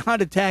they're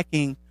not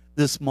attacking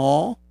this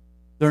mall.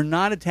 They're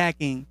not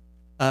attacking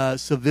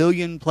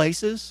civilian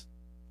places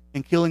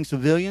and killing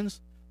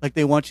civilians like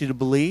they want you to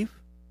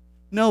believe.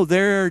 No,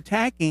 they're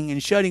attacking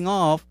and shutting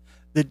off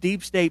the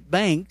deep state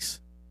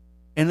banks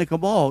and the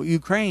cabal.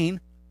 Ukraine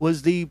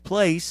was the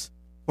place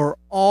for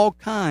all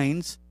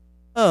kinds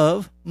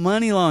of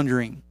money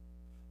laundering.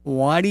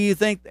 Why do you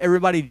think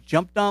everybody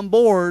jumped on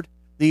board,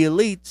 the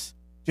elites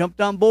jumped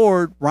on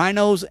board,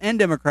 rhinos and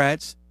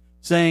Democrats,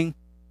 saying,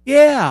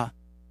 yeah,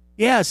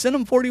 send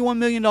them $41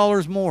 million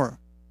more.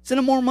 Send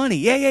them more money.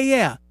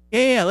 Yeah,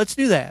 let's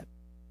do that.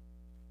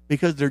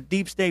 Because their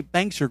deep state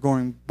banks are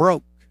going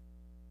broke.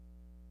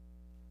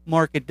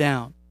 Mark it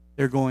down.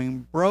 They're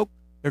going broke.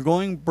 They're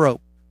going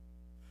broke.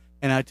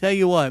 And I tell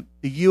you what,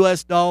 the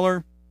U.S.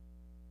 dollar,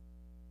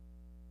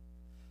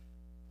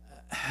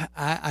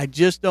 I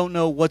just don't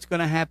know what's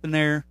going to happen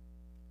there.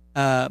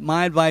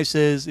 My advice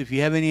is, if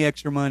you have any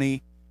extra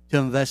money, to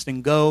invest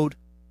in gold.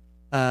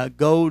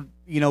 Gold,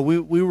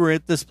 we were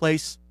at this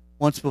place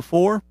once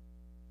before.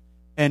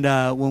 And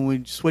when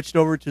we switched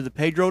over to the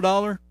Pedro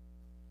dollar,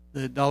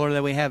 the dollar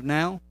that we have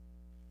now,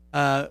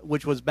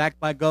 which was backed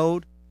by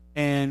gold,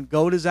 and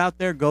gold is out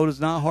there. Gold is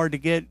not hard to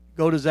get.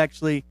 Gold is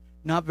actually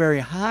not very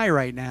high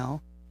right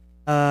now.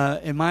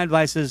 And my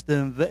advice is,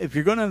 if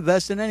you're going to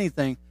invest in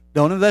anything,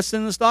 don't invest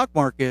in the stock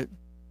market.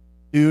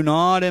 Do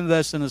not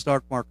invest in the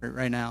stock market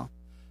right now.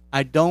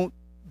 Don't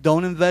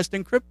invest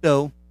in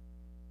crypto.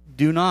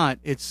 Do not.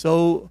 It's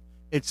so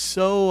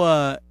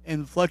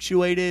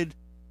influctuated.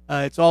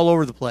 It's all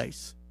over the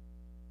place.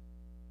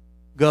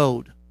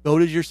 Gold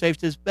is your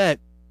safest bet.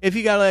 If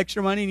you got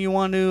extra money and you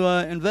want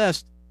to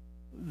invest,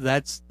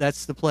 that's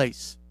the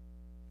place.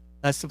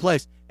 That's the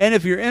place. And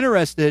if you're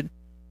interested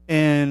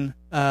in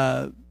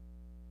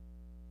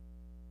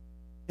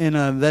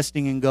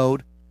investing in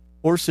gold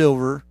or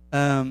silver,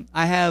 I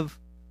have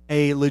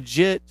a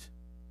legit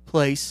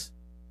place.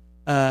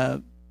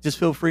 Just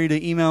feel free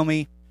to email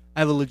me. I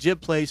have a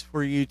legit place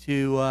for you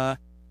to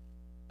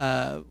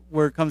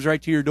where it comes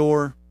right to your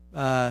door.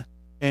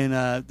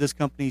 And this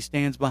company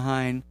stands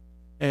behind.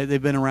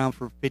 They've been around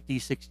for 50,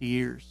 60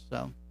 years.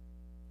 So,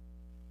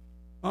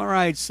 all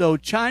right. So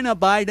China,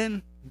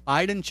 Biden,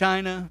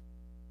 China,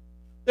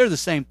 they're the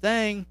same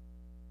thing.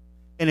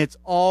 And it's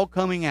all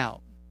coming out.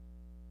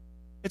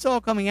 It's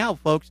all coming out,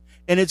 folks.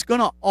 And it's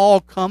going to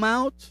all come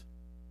out.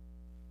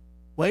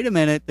 Wait a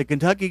minute. The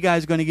Kentucky guy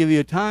is going to give you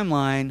a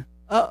timeline.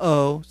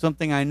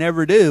 Something I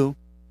never do.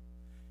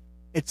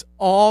 It's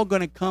all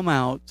going to come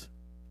out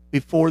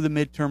before the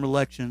midterm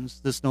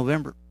elections this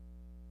November.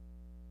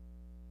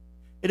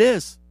 It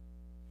is.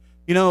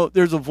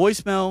 There's a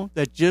voicemail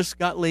that just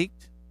got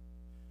leaked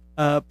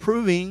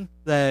proving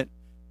that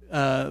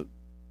the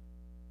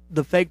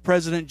fake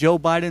president Joe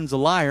Biden's a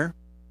liar.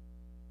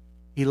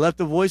 He left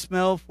a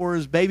voicemail for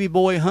his baby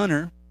boy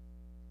Hunter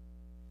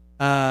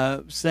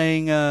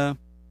saying, I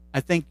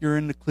think you're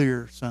in the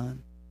clear,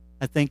 son.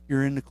 I think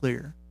you're in the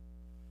clear.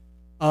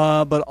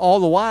 But all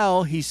the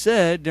while, he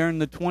said during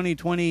the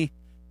 2020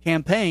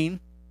 campaign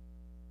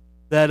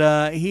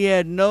that he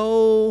had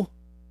no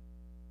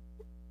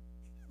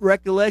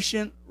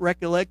recollection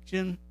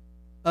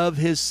of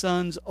his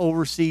son's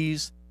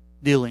overseas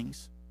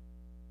dealings.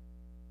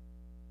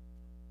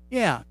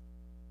 Yeah.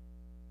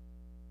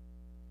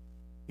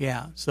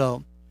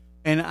 So,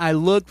 and I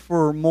look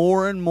for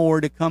more and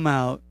more to come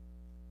out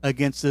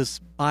against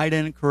this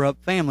Biden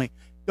corrupt family.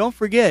 Don't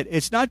forget,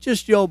 it's not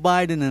just Joe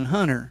Biden and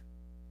Hunter.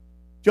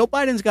 Joe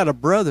Biden's got a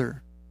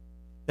brother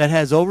that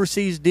has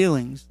overseas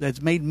dealings that's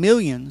made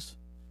millions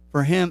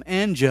for him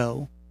and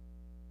Joe.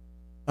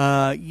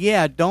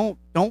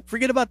 Don't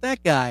forget about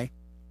that guy.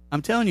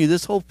 I'm telling you,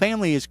 this whole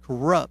family is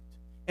corrupt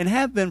and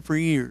have been for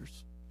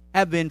years.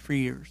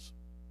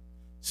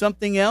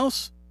 Something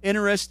else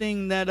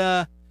interesting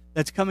that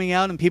that's coming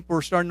out and people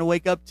are starting to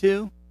wake up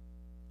to?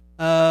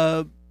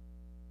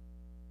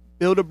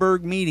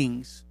 Bilderberg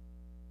meetings.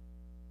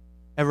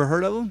 Ever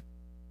heard of them?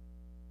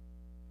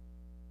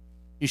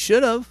 You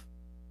should have.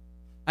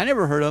 I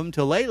never heard of them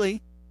until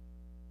lately.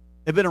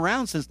 They've been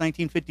around since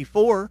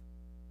 1954.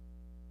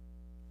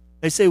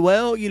 They say,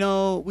 well,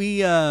 we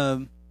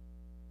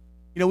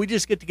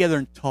just get together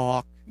and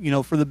talk,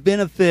 for the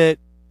benefit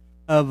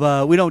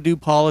of, we don't do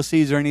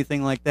policies or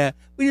anything like that.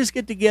 We just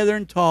get together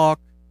and talk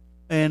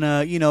and,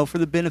 for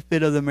the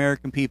benefit of the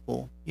American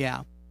people.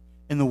 Yeah.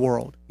 In the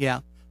world. Yeah.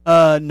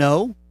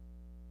 No,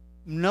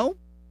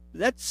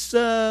 that's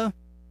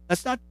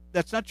not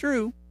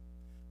true.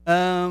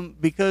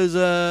 Because,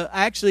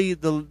 actually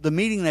the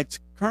meeting that's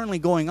currently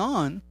going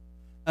on,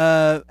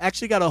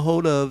 actually got a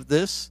hold of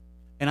this,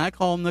 and I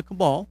call them the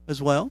cabal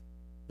as well.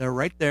 They're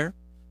right there.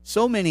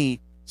 So many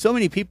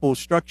people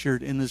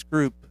structured in this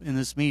group, in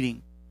this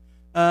meeting.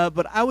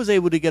 But I was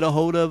able to get a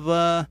hold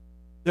of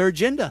their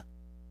agenda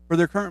for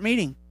their current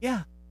meeting.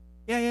 Yeah.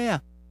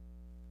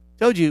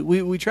 Told you,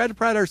 we try to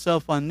pride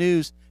ourselves on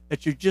news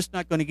that you're just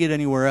not going to get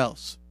anywhere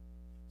else.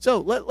 So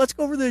let's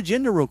go over the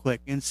agenda real quick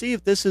and see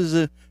if this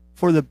is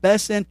for the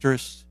best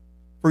interest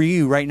for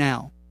you right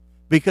now.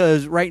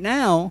 Because right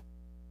now,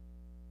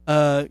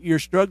 you're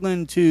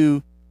struggling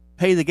to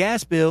pay the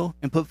gas bill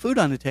and put food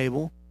on the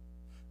table.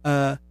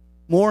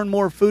 More and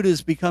more food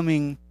is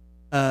becoming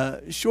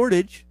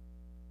shortage.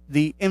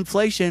 The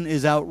inflation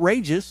is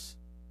outrageous.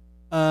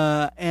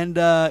 And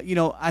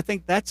I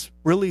think that's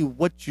really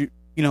what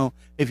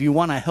if you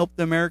want to help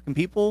the American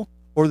people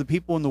or the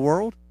people in the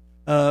world,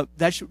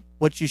 that's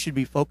what you should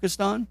be focused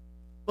on.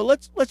 But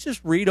let's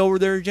just read over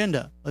their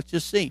agenda. Let's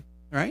just see,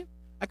 right?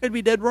 I could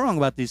be dead wrong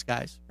about these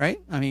guys, right?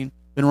 I mean,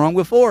 been wrong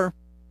before.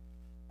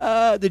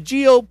 The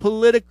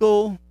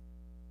geopolitical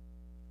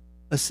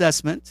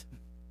assessment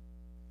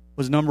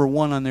was number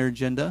 1 on their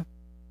agenda.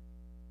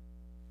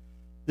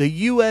 The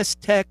U.S.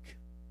 tech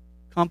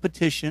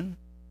competition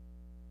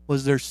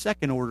was their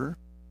second order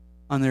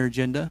on their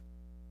agenda.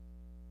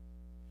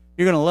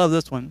 You're going to love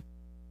this one.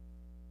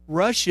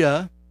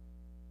 Russia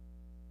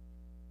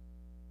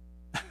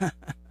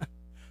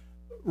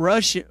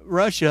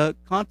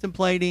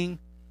contemplating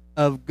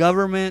of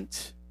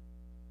government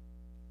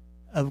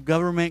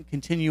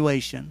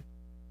continuation.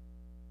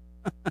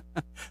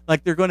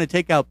 Like they're going to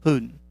take out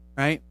Putin,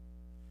 right?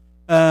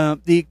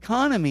 The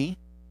economy,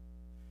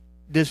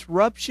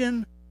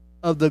 disruption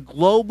of the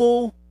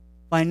global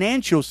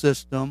financial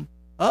system.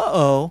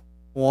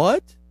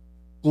 What?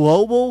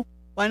 Global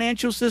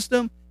financial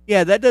system?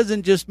 Yeah, that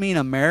doesn't just mean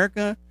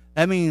America.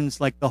 That means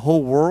like the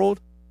whole world.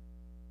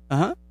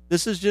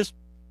 This is just,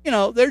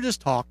 they're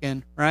just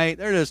talking, right?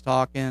 They're just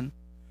talking.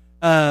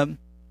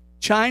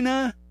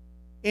 China,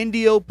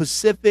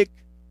 Indo-Pacific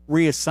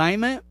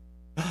reassignment.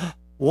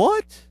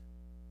 What?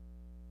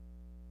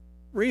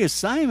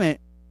 Reassignment?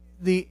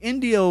 The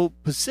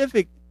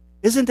Indo-Pacific,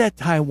 isn't that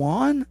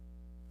Taiwan?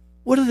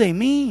 What do they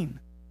mean?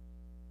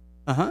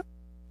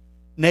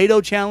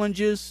 NATO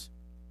challenges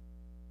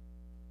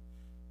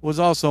was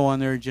also on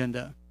their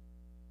agenda.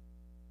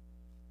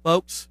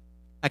 Folks,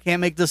 I can't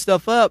make this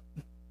stuff up.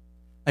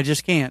 I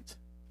just can't.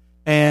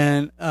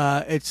 And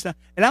and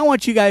I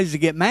want you guys to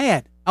get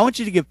mad. I want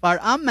you to get fired.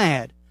 I'm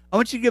mad. I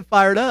want you to get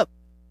fired up.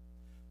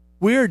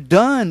 We're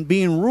done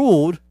being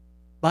ruled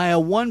by a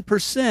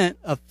 1%,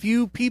 a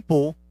few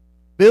people,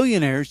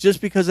 billionaires,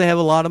 just because they have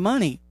a lot of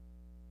money.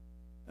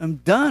 I'm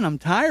done. I'm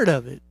tired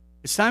of it.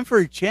 It's time for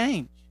a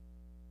change.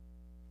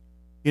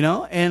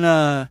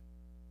 And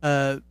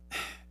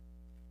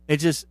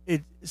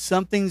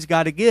something's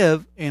got to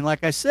give. And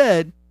like I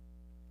said,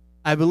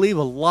 I believe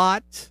a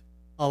lot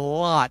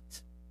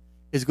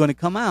is going to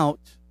come out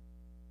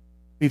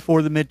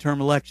before the midterm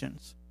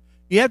elections.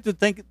 You have to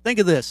think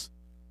of this.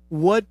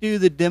 What do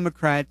the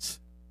Democrats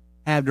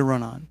have to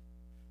run on?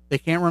 They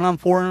can't run on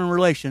foreign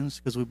relations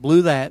because we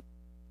blew that.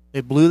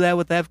 They blew that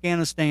with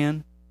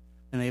Afghanistan,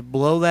 and they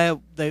blow that.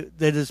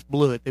 They just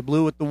blew it. They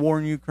blew it with the war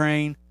in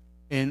Ukraine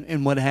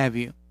and what have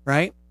you,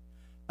 right?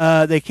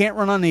 They can't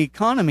run on the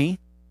economy.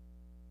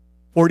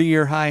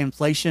 40-year high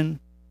inflation,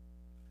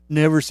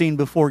 never seen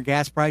before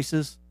gas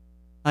prices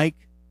hike.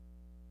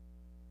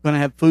 Going to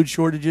have food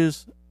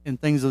shortages and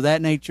things of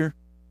that nature,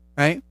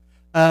 right?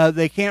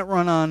 They can't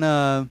run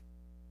on,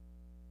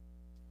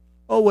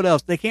 what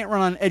else? They can't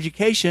run on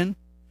education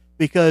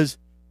because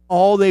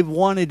all they've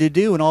wanted to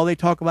do and all they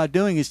talk about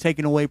doing is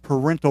taking away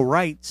parental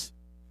rights.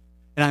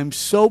 And I'm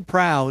so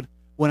proud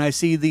when I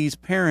see these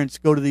parents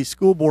go to these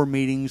school board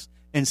meetings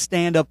and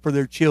stand up for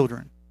their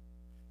children,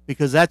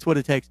 because that's what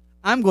it takes.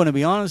 I'm going to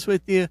be honest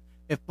with you.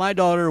 If my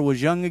daughter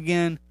was young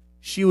again,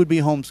 she would be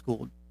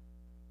homeschooled.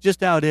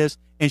 Just how it is.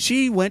 And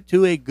she went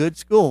to a good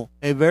school,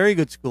 a very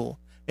good school,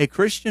 a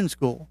Christian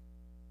school,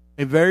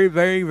 a very,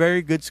 very,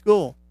 very good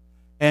school.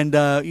 And,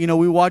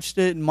 we watched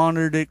it and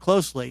monitored it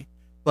closely.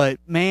 But,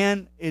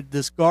 man,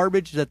 this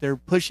garbage that they're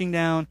pushing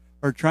down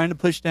or trying to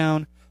push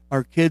down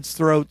our kids'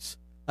 throats,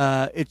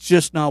 it's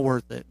just not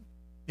worth it.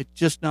 It's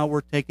just not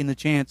worth taking the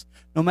chance,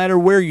 no matter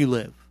where you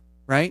live,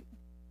 right?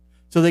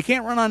 So they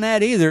can't run on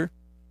that either.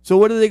 So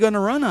what are they going to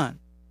run on?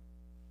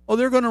 Oh,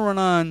 they're going to run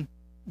on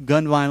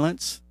gun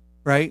violence,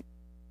 right?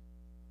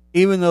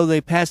 Even though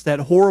they passed that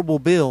horrible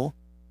bill.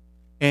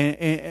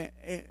 And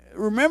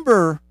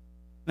remember,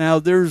 now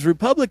there's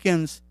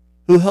Republicans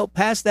who helped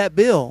pass that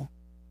bill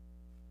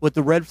with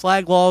the red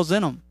flag laws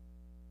in them.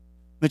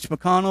 Mitch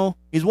McConnell,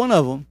 he's one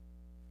of them.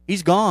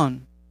 He's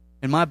gone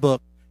in my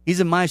book. He's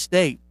in my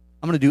state.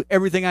 I'm going to do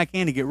everything I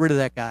can to get rid of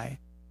that guy.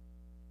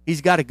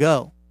 He's got to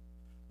go.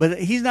 But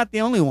he's not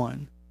the only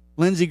one.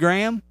 Lindsey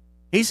Graham,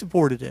 he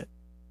supported it.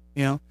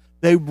 You know,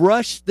 they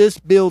rushed this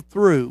bill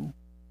through.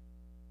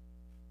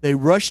 They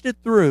rushed it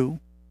through,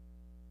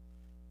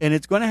 and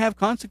it's going to have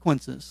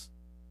consequences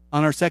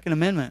on our Second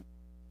Amendment.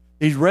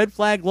 These red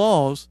flag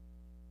laws,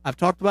 I've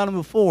talked about them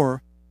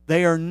before,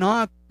 they are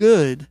not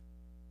good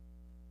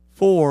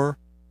for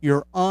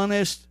your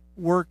honest,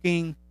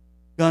 working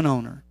gun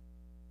owner.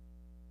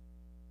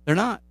 They're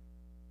not.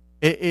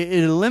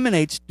 It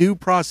eliminates due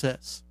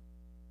process.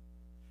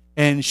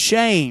 And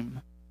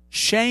shame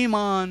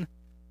on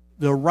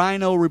the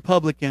rhino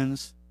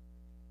Republicans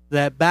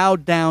that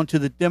bowed down to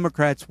the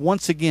Democrats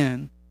once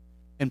again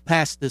and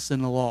passed this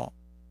into law.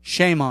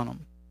 Shame on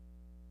them.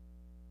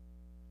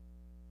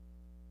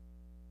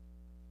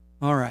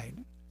 All right.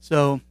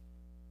 So,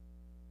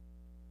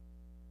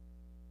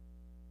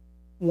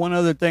 one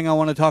other thing I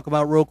want to talk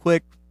about real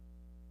quick.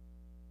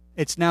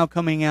 It's now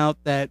coming out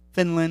that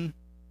Finland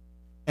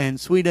and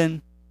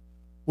Sweden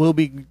will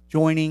be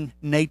joining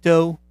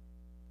NATO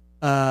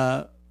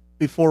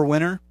before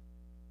winter,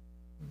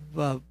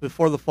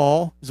 before the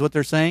fall, is what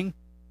they're saying.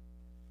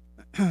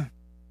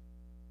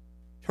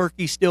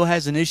 Turkey still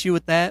has an issue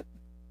with that.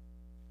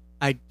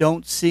 I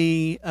don't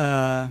see,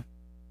 man,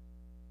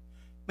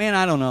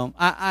 I don't know.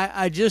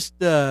 I just,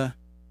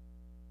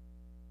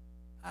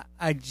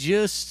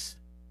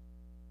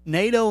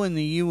 NATO and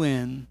the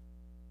UN,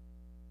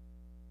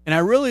 and I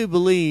really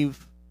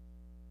believe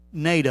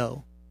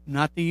NATO,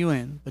 not the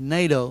UN, but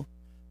NATO,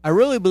 I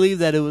really believe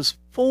that it was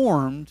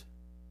formed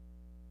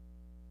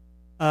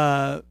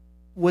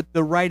with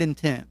the right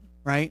intent,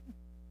 right?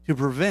 To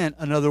prevent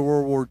another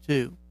World War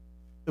II.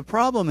 The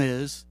problem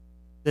is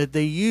that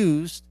they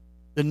used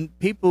the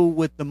people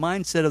with the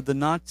mindset of the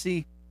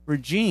Nazi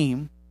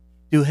regime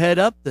to head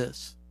up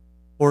this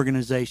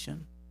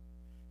organization.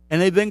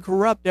 And they've been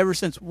corrupt ever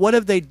since. What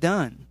have they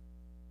done?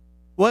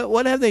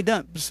 What have they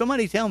done?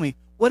 Somebody tell me,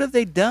 what have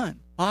they done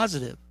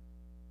positive?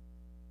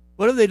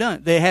 What have they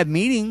done? They had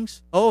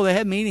meetings. Oh, they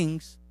had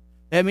meetings.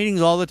 They had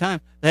meetings all the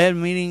time. They had a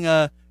meeting.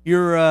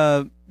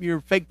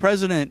 Your fake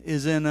president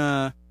is in,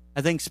 I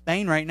think,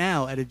 Spain right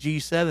now at a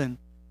G7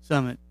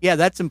 summit. Yeah,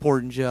 that's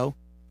important, Joe.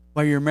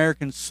 While your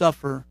Americans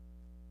suffer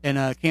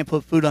and can't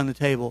put food on the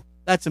table.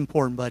 That's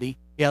important, buddy.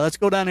 Yeah, let's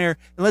go down there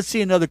and let's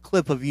see another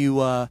clip of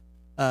you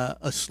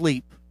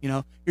asleep. You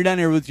know, you're down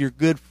there with your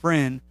good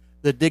friend,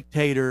 the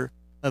dictator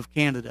of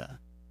Canada.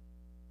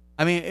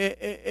 I mean,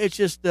 it's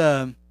just,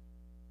 you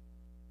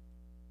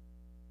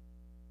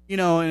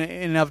know,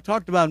 and I've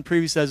talked about in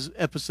previous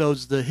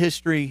episodes the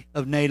history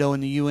of NATO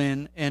and the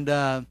UN, and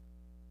I'm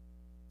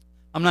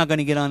not going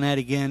to get on that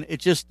again.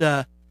 It's just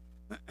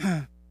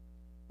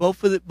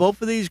both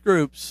of these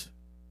groups,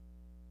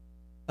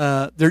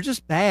 they're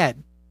just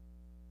bad.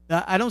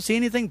 I don't see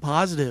anything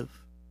positive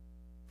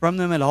from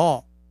them at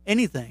all.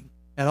 Anything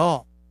at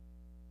all.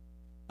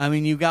 I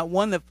mean, you've got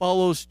one that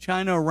follows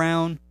China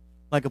around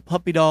like a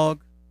puppy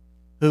dog,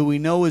 who we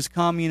know is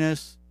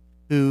communist,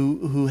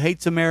 who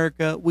hates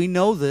America. We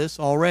know this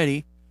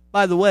already.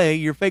 By the way,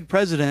 your fake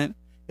president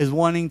is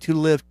wanting to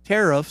lift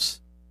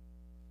tariffs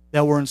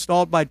that were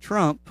installed by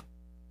Trump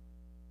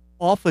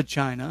off of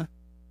China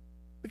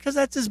because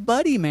that's his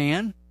buddy,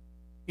 man.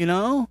 You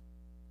know,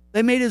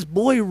 they made his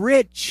boy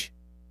rich.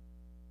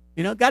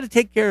 You know, got to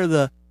take care of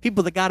the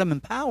people that got him in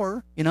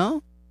power, you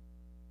know?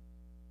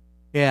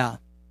 Yeah.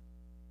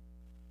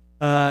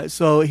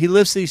 So he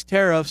lifts these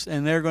tariffs,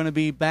 and they're going to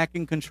be back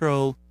in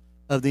control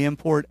of the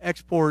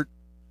import-export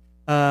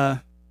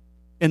in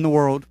the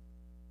world.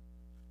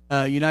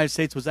 United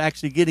States was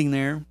actually getting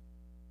there,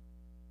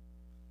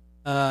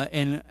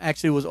 and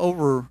actually was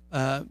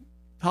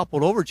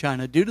toppled over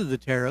China due to the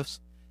tariffs.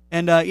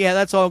 And yeah,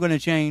 that's all going to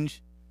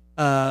change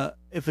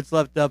if it's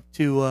left up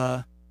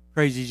to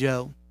Crazy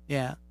Joe.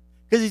 Yeah,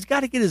 because he's got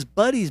to get his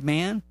buddies,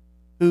 man,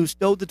 who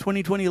stole the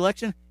 2020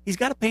 election. He's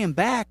got to pay him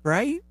back,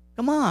 right?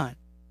 Come on.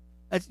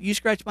 You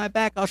scratch my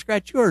back, I'll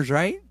scratch yours,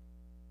 right?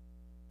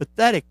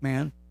 Pathetic,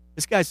 man.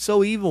 This guy's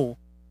so evil.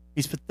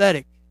 He's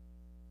pathetic.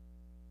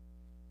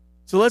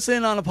 So let's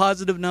end on a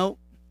positive note.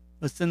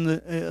 Let's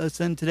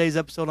end today's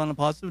episode on a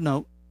positive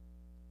note.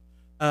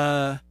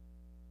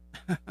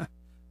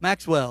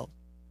 Maxwell.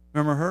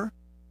 Remember her?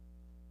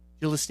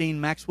 Gilistine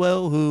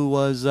Maxwell, who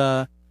was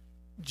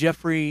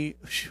Jeffrey,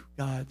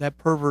 God, that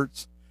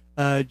pervert's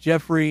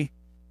Jeffrey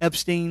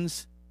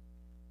Epstein's,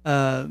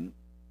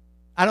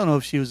 I don't know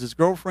if she was his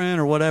girlfriend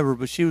or whatever,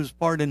 but she was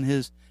part in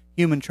his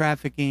human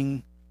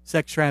trafficking,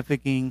 sex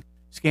trafficking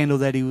scandal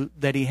that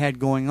he had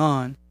going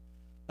on.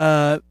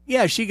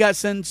 Yeah, she got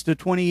sentenced to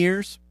 20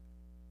 years.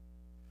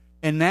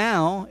 And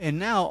now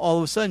all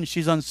of a sudden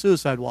she's on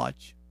suicide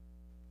watch.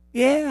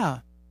 Yeah.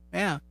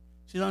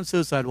 She's on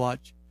suicide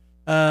watch.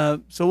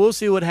 So we'll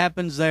see what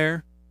happens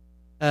there.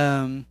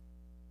 I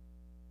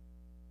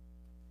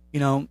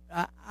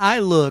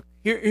look,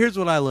 here's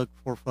what I look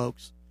for,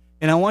 folks.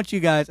 And I want you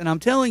guys, and I'm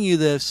telling you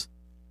this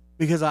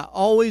because I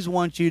always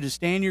want you to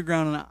stand your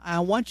ground, and I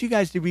want you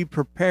guys to be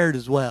prepared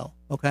as well,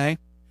 okay?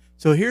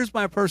 So here's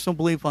my personal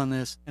belief on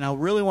this, and I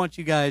really want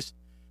you guys,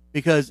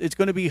 because it's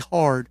going to be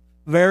hard,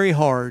 very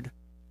hard,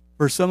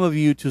 for some of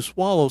you to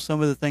swallow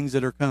some of the things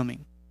that are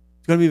coming.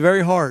 It's going to be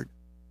very hard,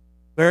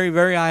 very,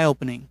 very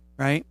eye-opening,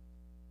 right?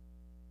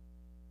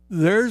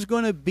 There's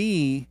going to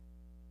be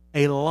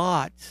a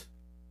lot,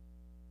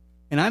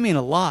 and I mean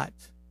a lot,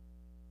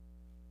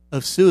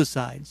 of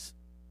suicides.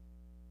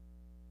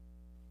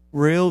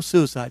 Real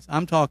suicides.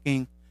 I'm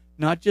talking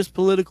not just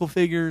political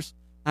figures.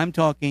 I'm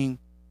talking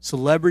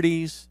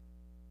celebrities,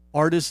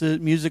 artists,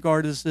 music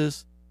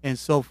artists, and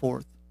so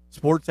forth.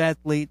 Sports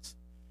athletes.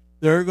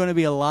 There are going to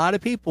be a lot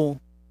of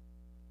people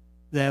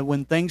that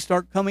when things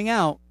start coming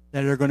out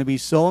that are going to be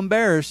so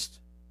embarrassed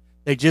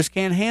they just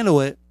can't handle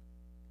it,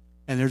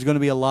 and there's going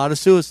to be a lot of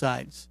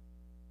suicides.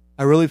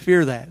 I really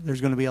fear that.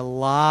 There's going to be a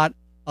lot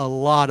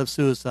of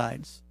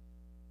suicides.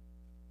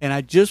 And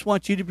I just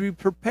want you to be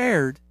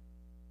prepared.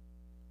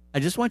 I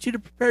just want you to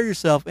prepare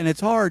yourself, and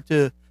it's hard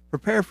to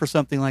prepare for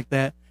something like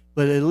that,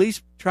 but at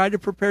least try to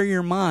prepare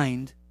your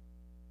mind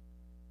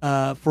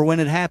for when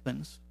it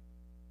happens.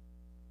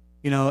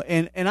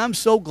 And I'm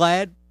so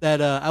glad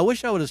that I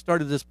wish I would have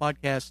started this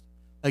podcast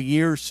a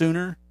year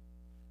sooner.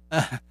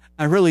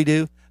 I really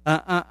do.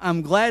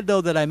 I'm glad,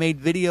 though, that I made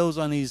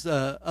videos on these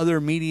other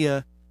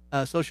media,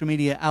 social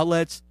media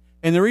outlets.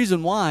 And the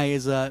reason why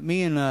is I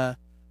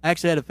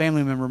actually had a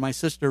family member. My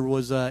sister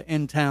was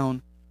in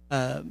town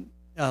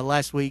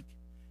last week,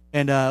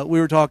 and we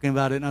were talking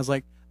about it, and I was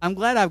like, I'm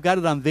glad I've got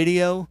it on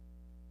video,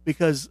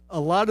 because a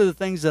lot of the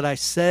things that I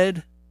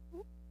said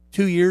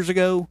 2 years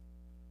ago,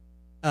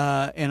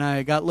 and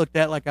I got looked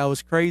at like I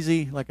was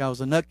crazy, like I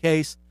was a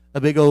nutcase, a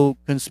big old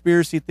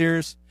conspiracy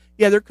theorist.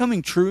 Yeah, they're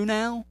coming true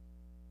now.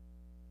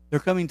 They're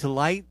coming to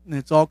light, and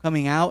it's all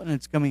coming out, and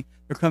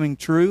they're coming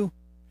true.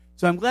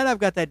 So I'm glad I've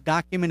got that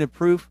documented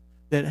proof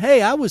that,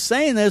 hey, I was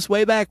saying this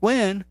way back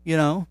when,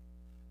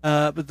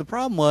 but the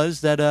problem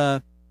was that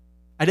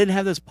I didn't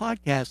have this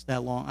podcast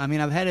that long. I mean,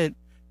 I've had it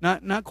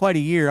not quite a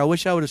year. I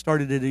wish I would have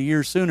started it a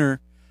year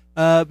sooner,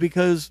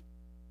 because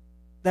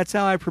that's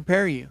how I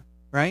prepare you,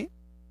 right?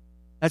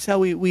 That's how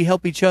we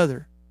help each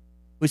other.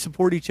 We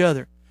support each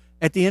other.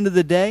 At the end of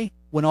the day,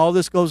 when all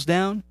this goes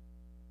down,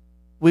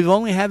 we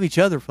only have each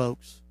other,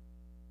 folks.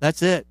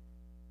 That's it.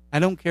 I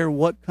don't care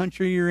what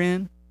country you're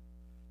in,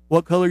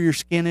 what color your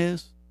skin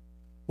is,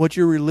 what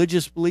your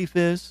religious belief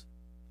is.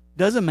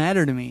 Doesn't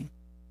matter to me.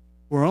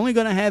 We're only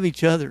going to have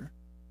each other.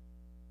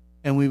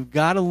 And we've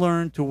got to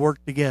learn to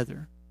work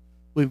together.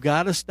 We've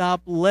got to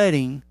stop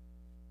letting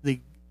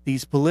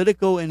these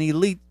political and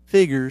elite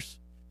figures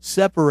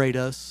separate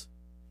us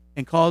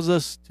and cause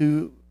us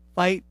to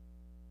fight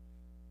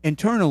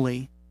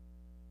internally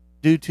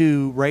due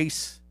to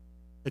race,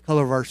 the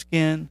color of our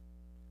skin.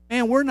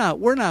 And we are not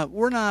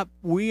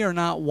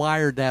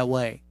wired that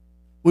way.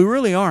 We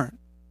really aren't.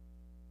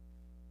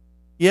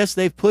 Yes,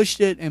 they've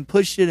pushed it and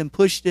pushed it and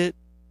pushed it,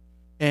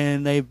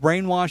 and they've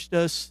brainwashed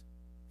us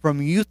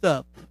from youth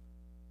up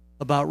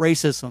about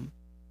racism.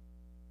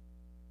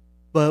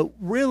 But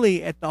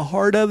really, at the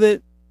heart of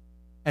it,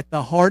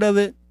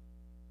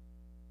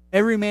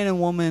 every man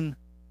and woman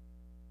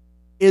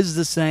is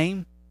the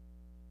same.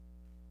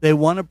 They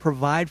want to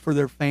provide for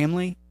their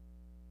family,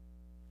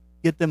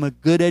 get them a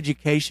good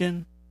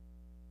education,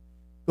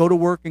 go to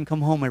work and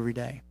come home every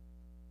day.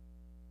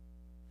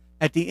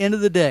 At the end of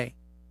the day,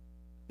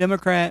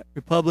 Democrat,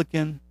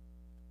 Republican,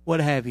 what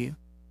have you.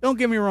 Don't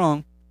get me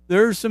wrong.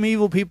 There are some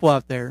evil people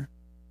out there.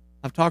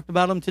 I've talked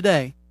about them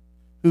today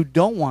who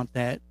don't want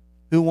that,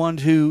 who want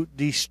to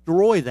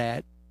destroy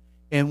that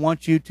and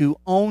want you to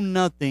own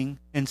nothing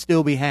and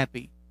still be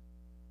happy.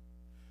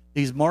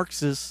 These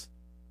Marxists,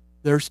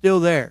 they're still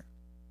there.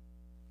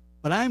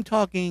 But I'm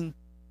talking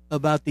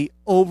about the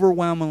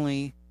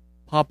overwhelmingly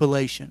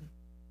population,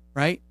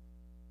 right?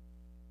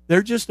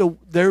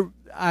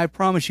 I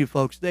promise you,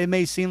 folks, they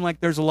may seem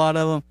like there's a lot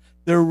of them.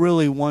 They're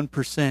really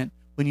 1%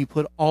 when you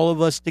put all of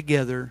us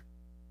together.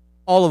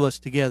 All of us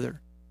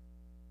together.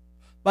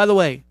 By the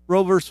way,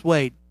 Roe versus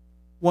Wade.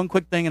 One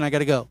quick thing and I got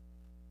to go.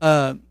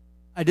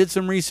 I did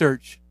some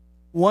research.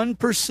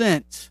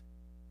 1%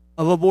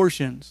 of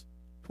abortions,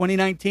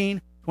 2019,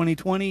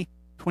 2020,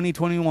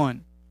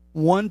 2021.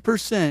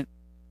 1%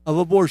 of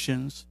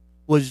abortions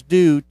was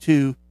due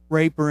to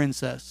rape or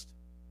incest.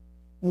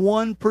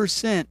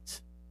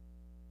 1%.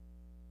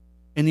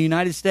 In the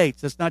United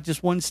States, that's not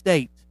just one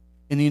state.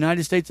 In the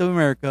United States of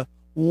America,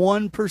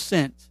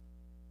 1%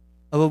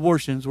 of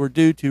abortions were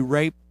due to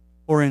rape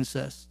or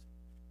incest.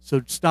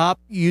 So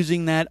stop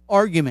using that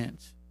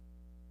argument,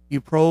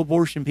 you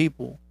pro-abortion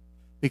people,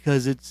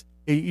 because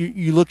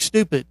you look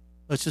stupid.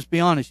 Let's just be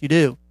honest, you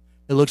do.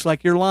 It looks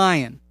like you're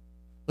lying.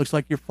 Looks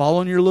like you're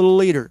following your little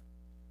leader.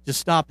 Just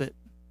stop it.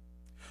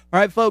 All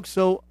right, folks.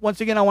 So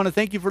once again, I want to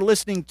thank you for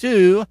listening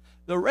to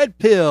the Red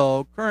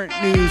Pill Current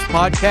News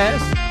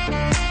Podcast.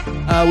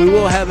 We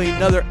will have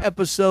another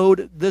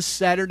episode this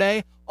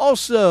Saturday.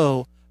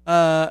 Also,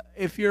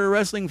 if you're a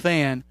wrestling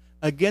fan,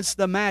 Against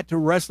the Mat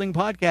Wrestling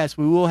Podcast,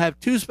 we will have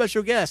 2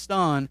 special guests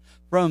on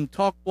from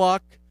Talk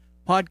Block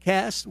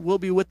Podcast. Will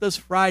be with us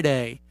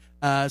Friday.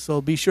 So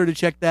be sure to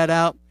check that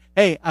out.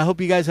 Hey, I hope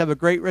you guys have a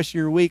great rest of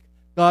your week.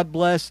 God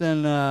bless,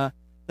 and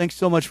thanks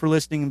so much for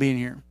listening and being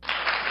here.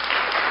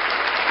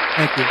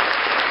 Thank you.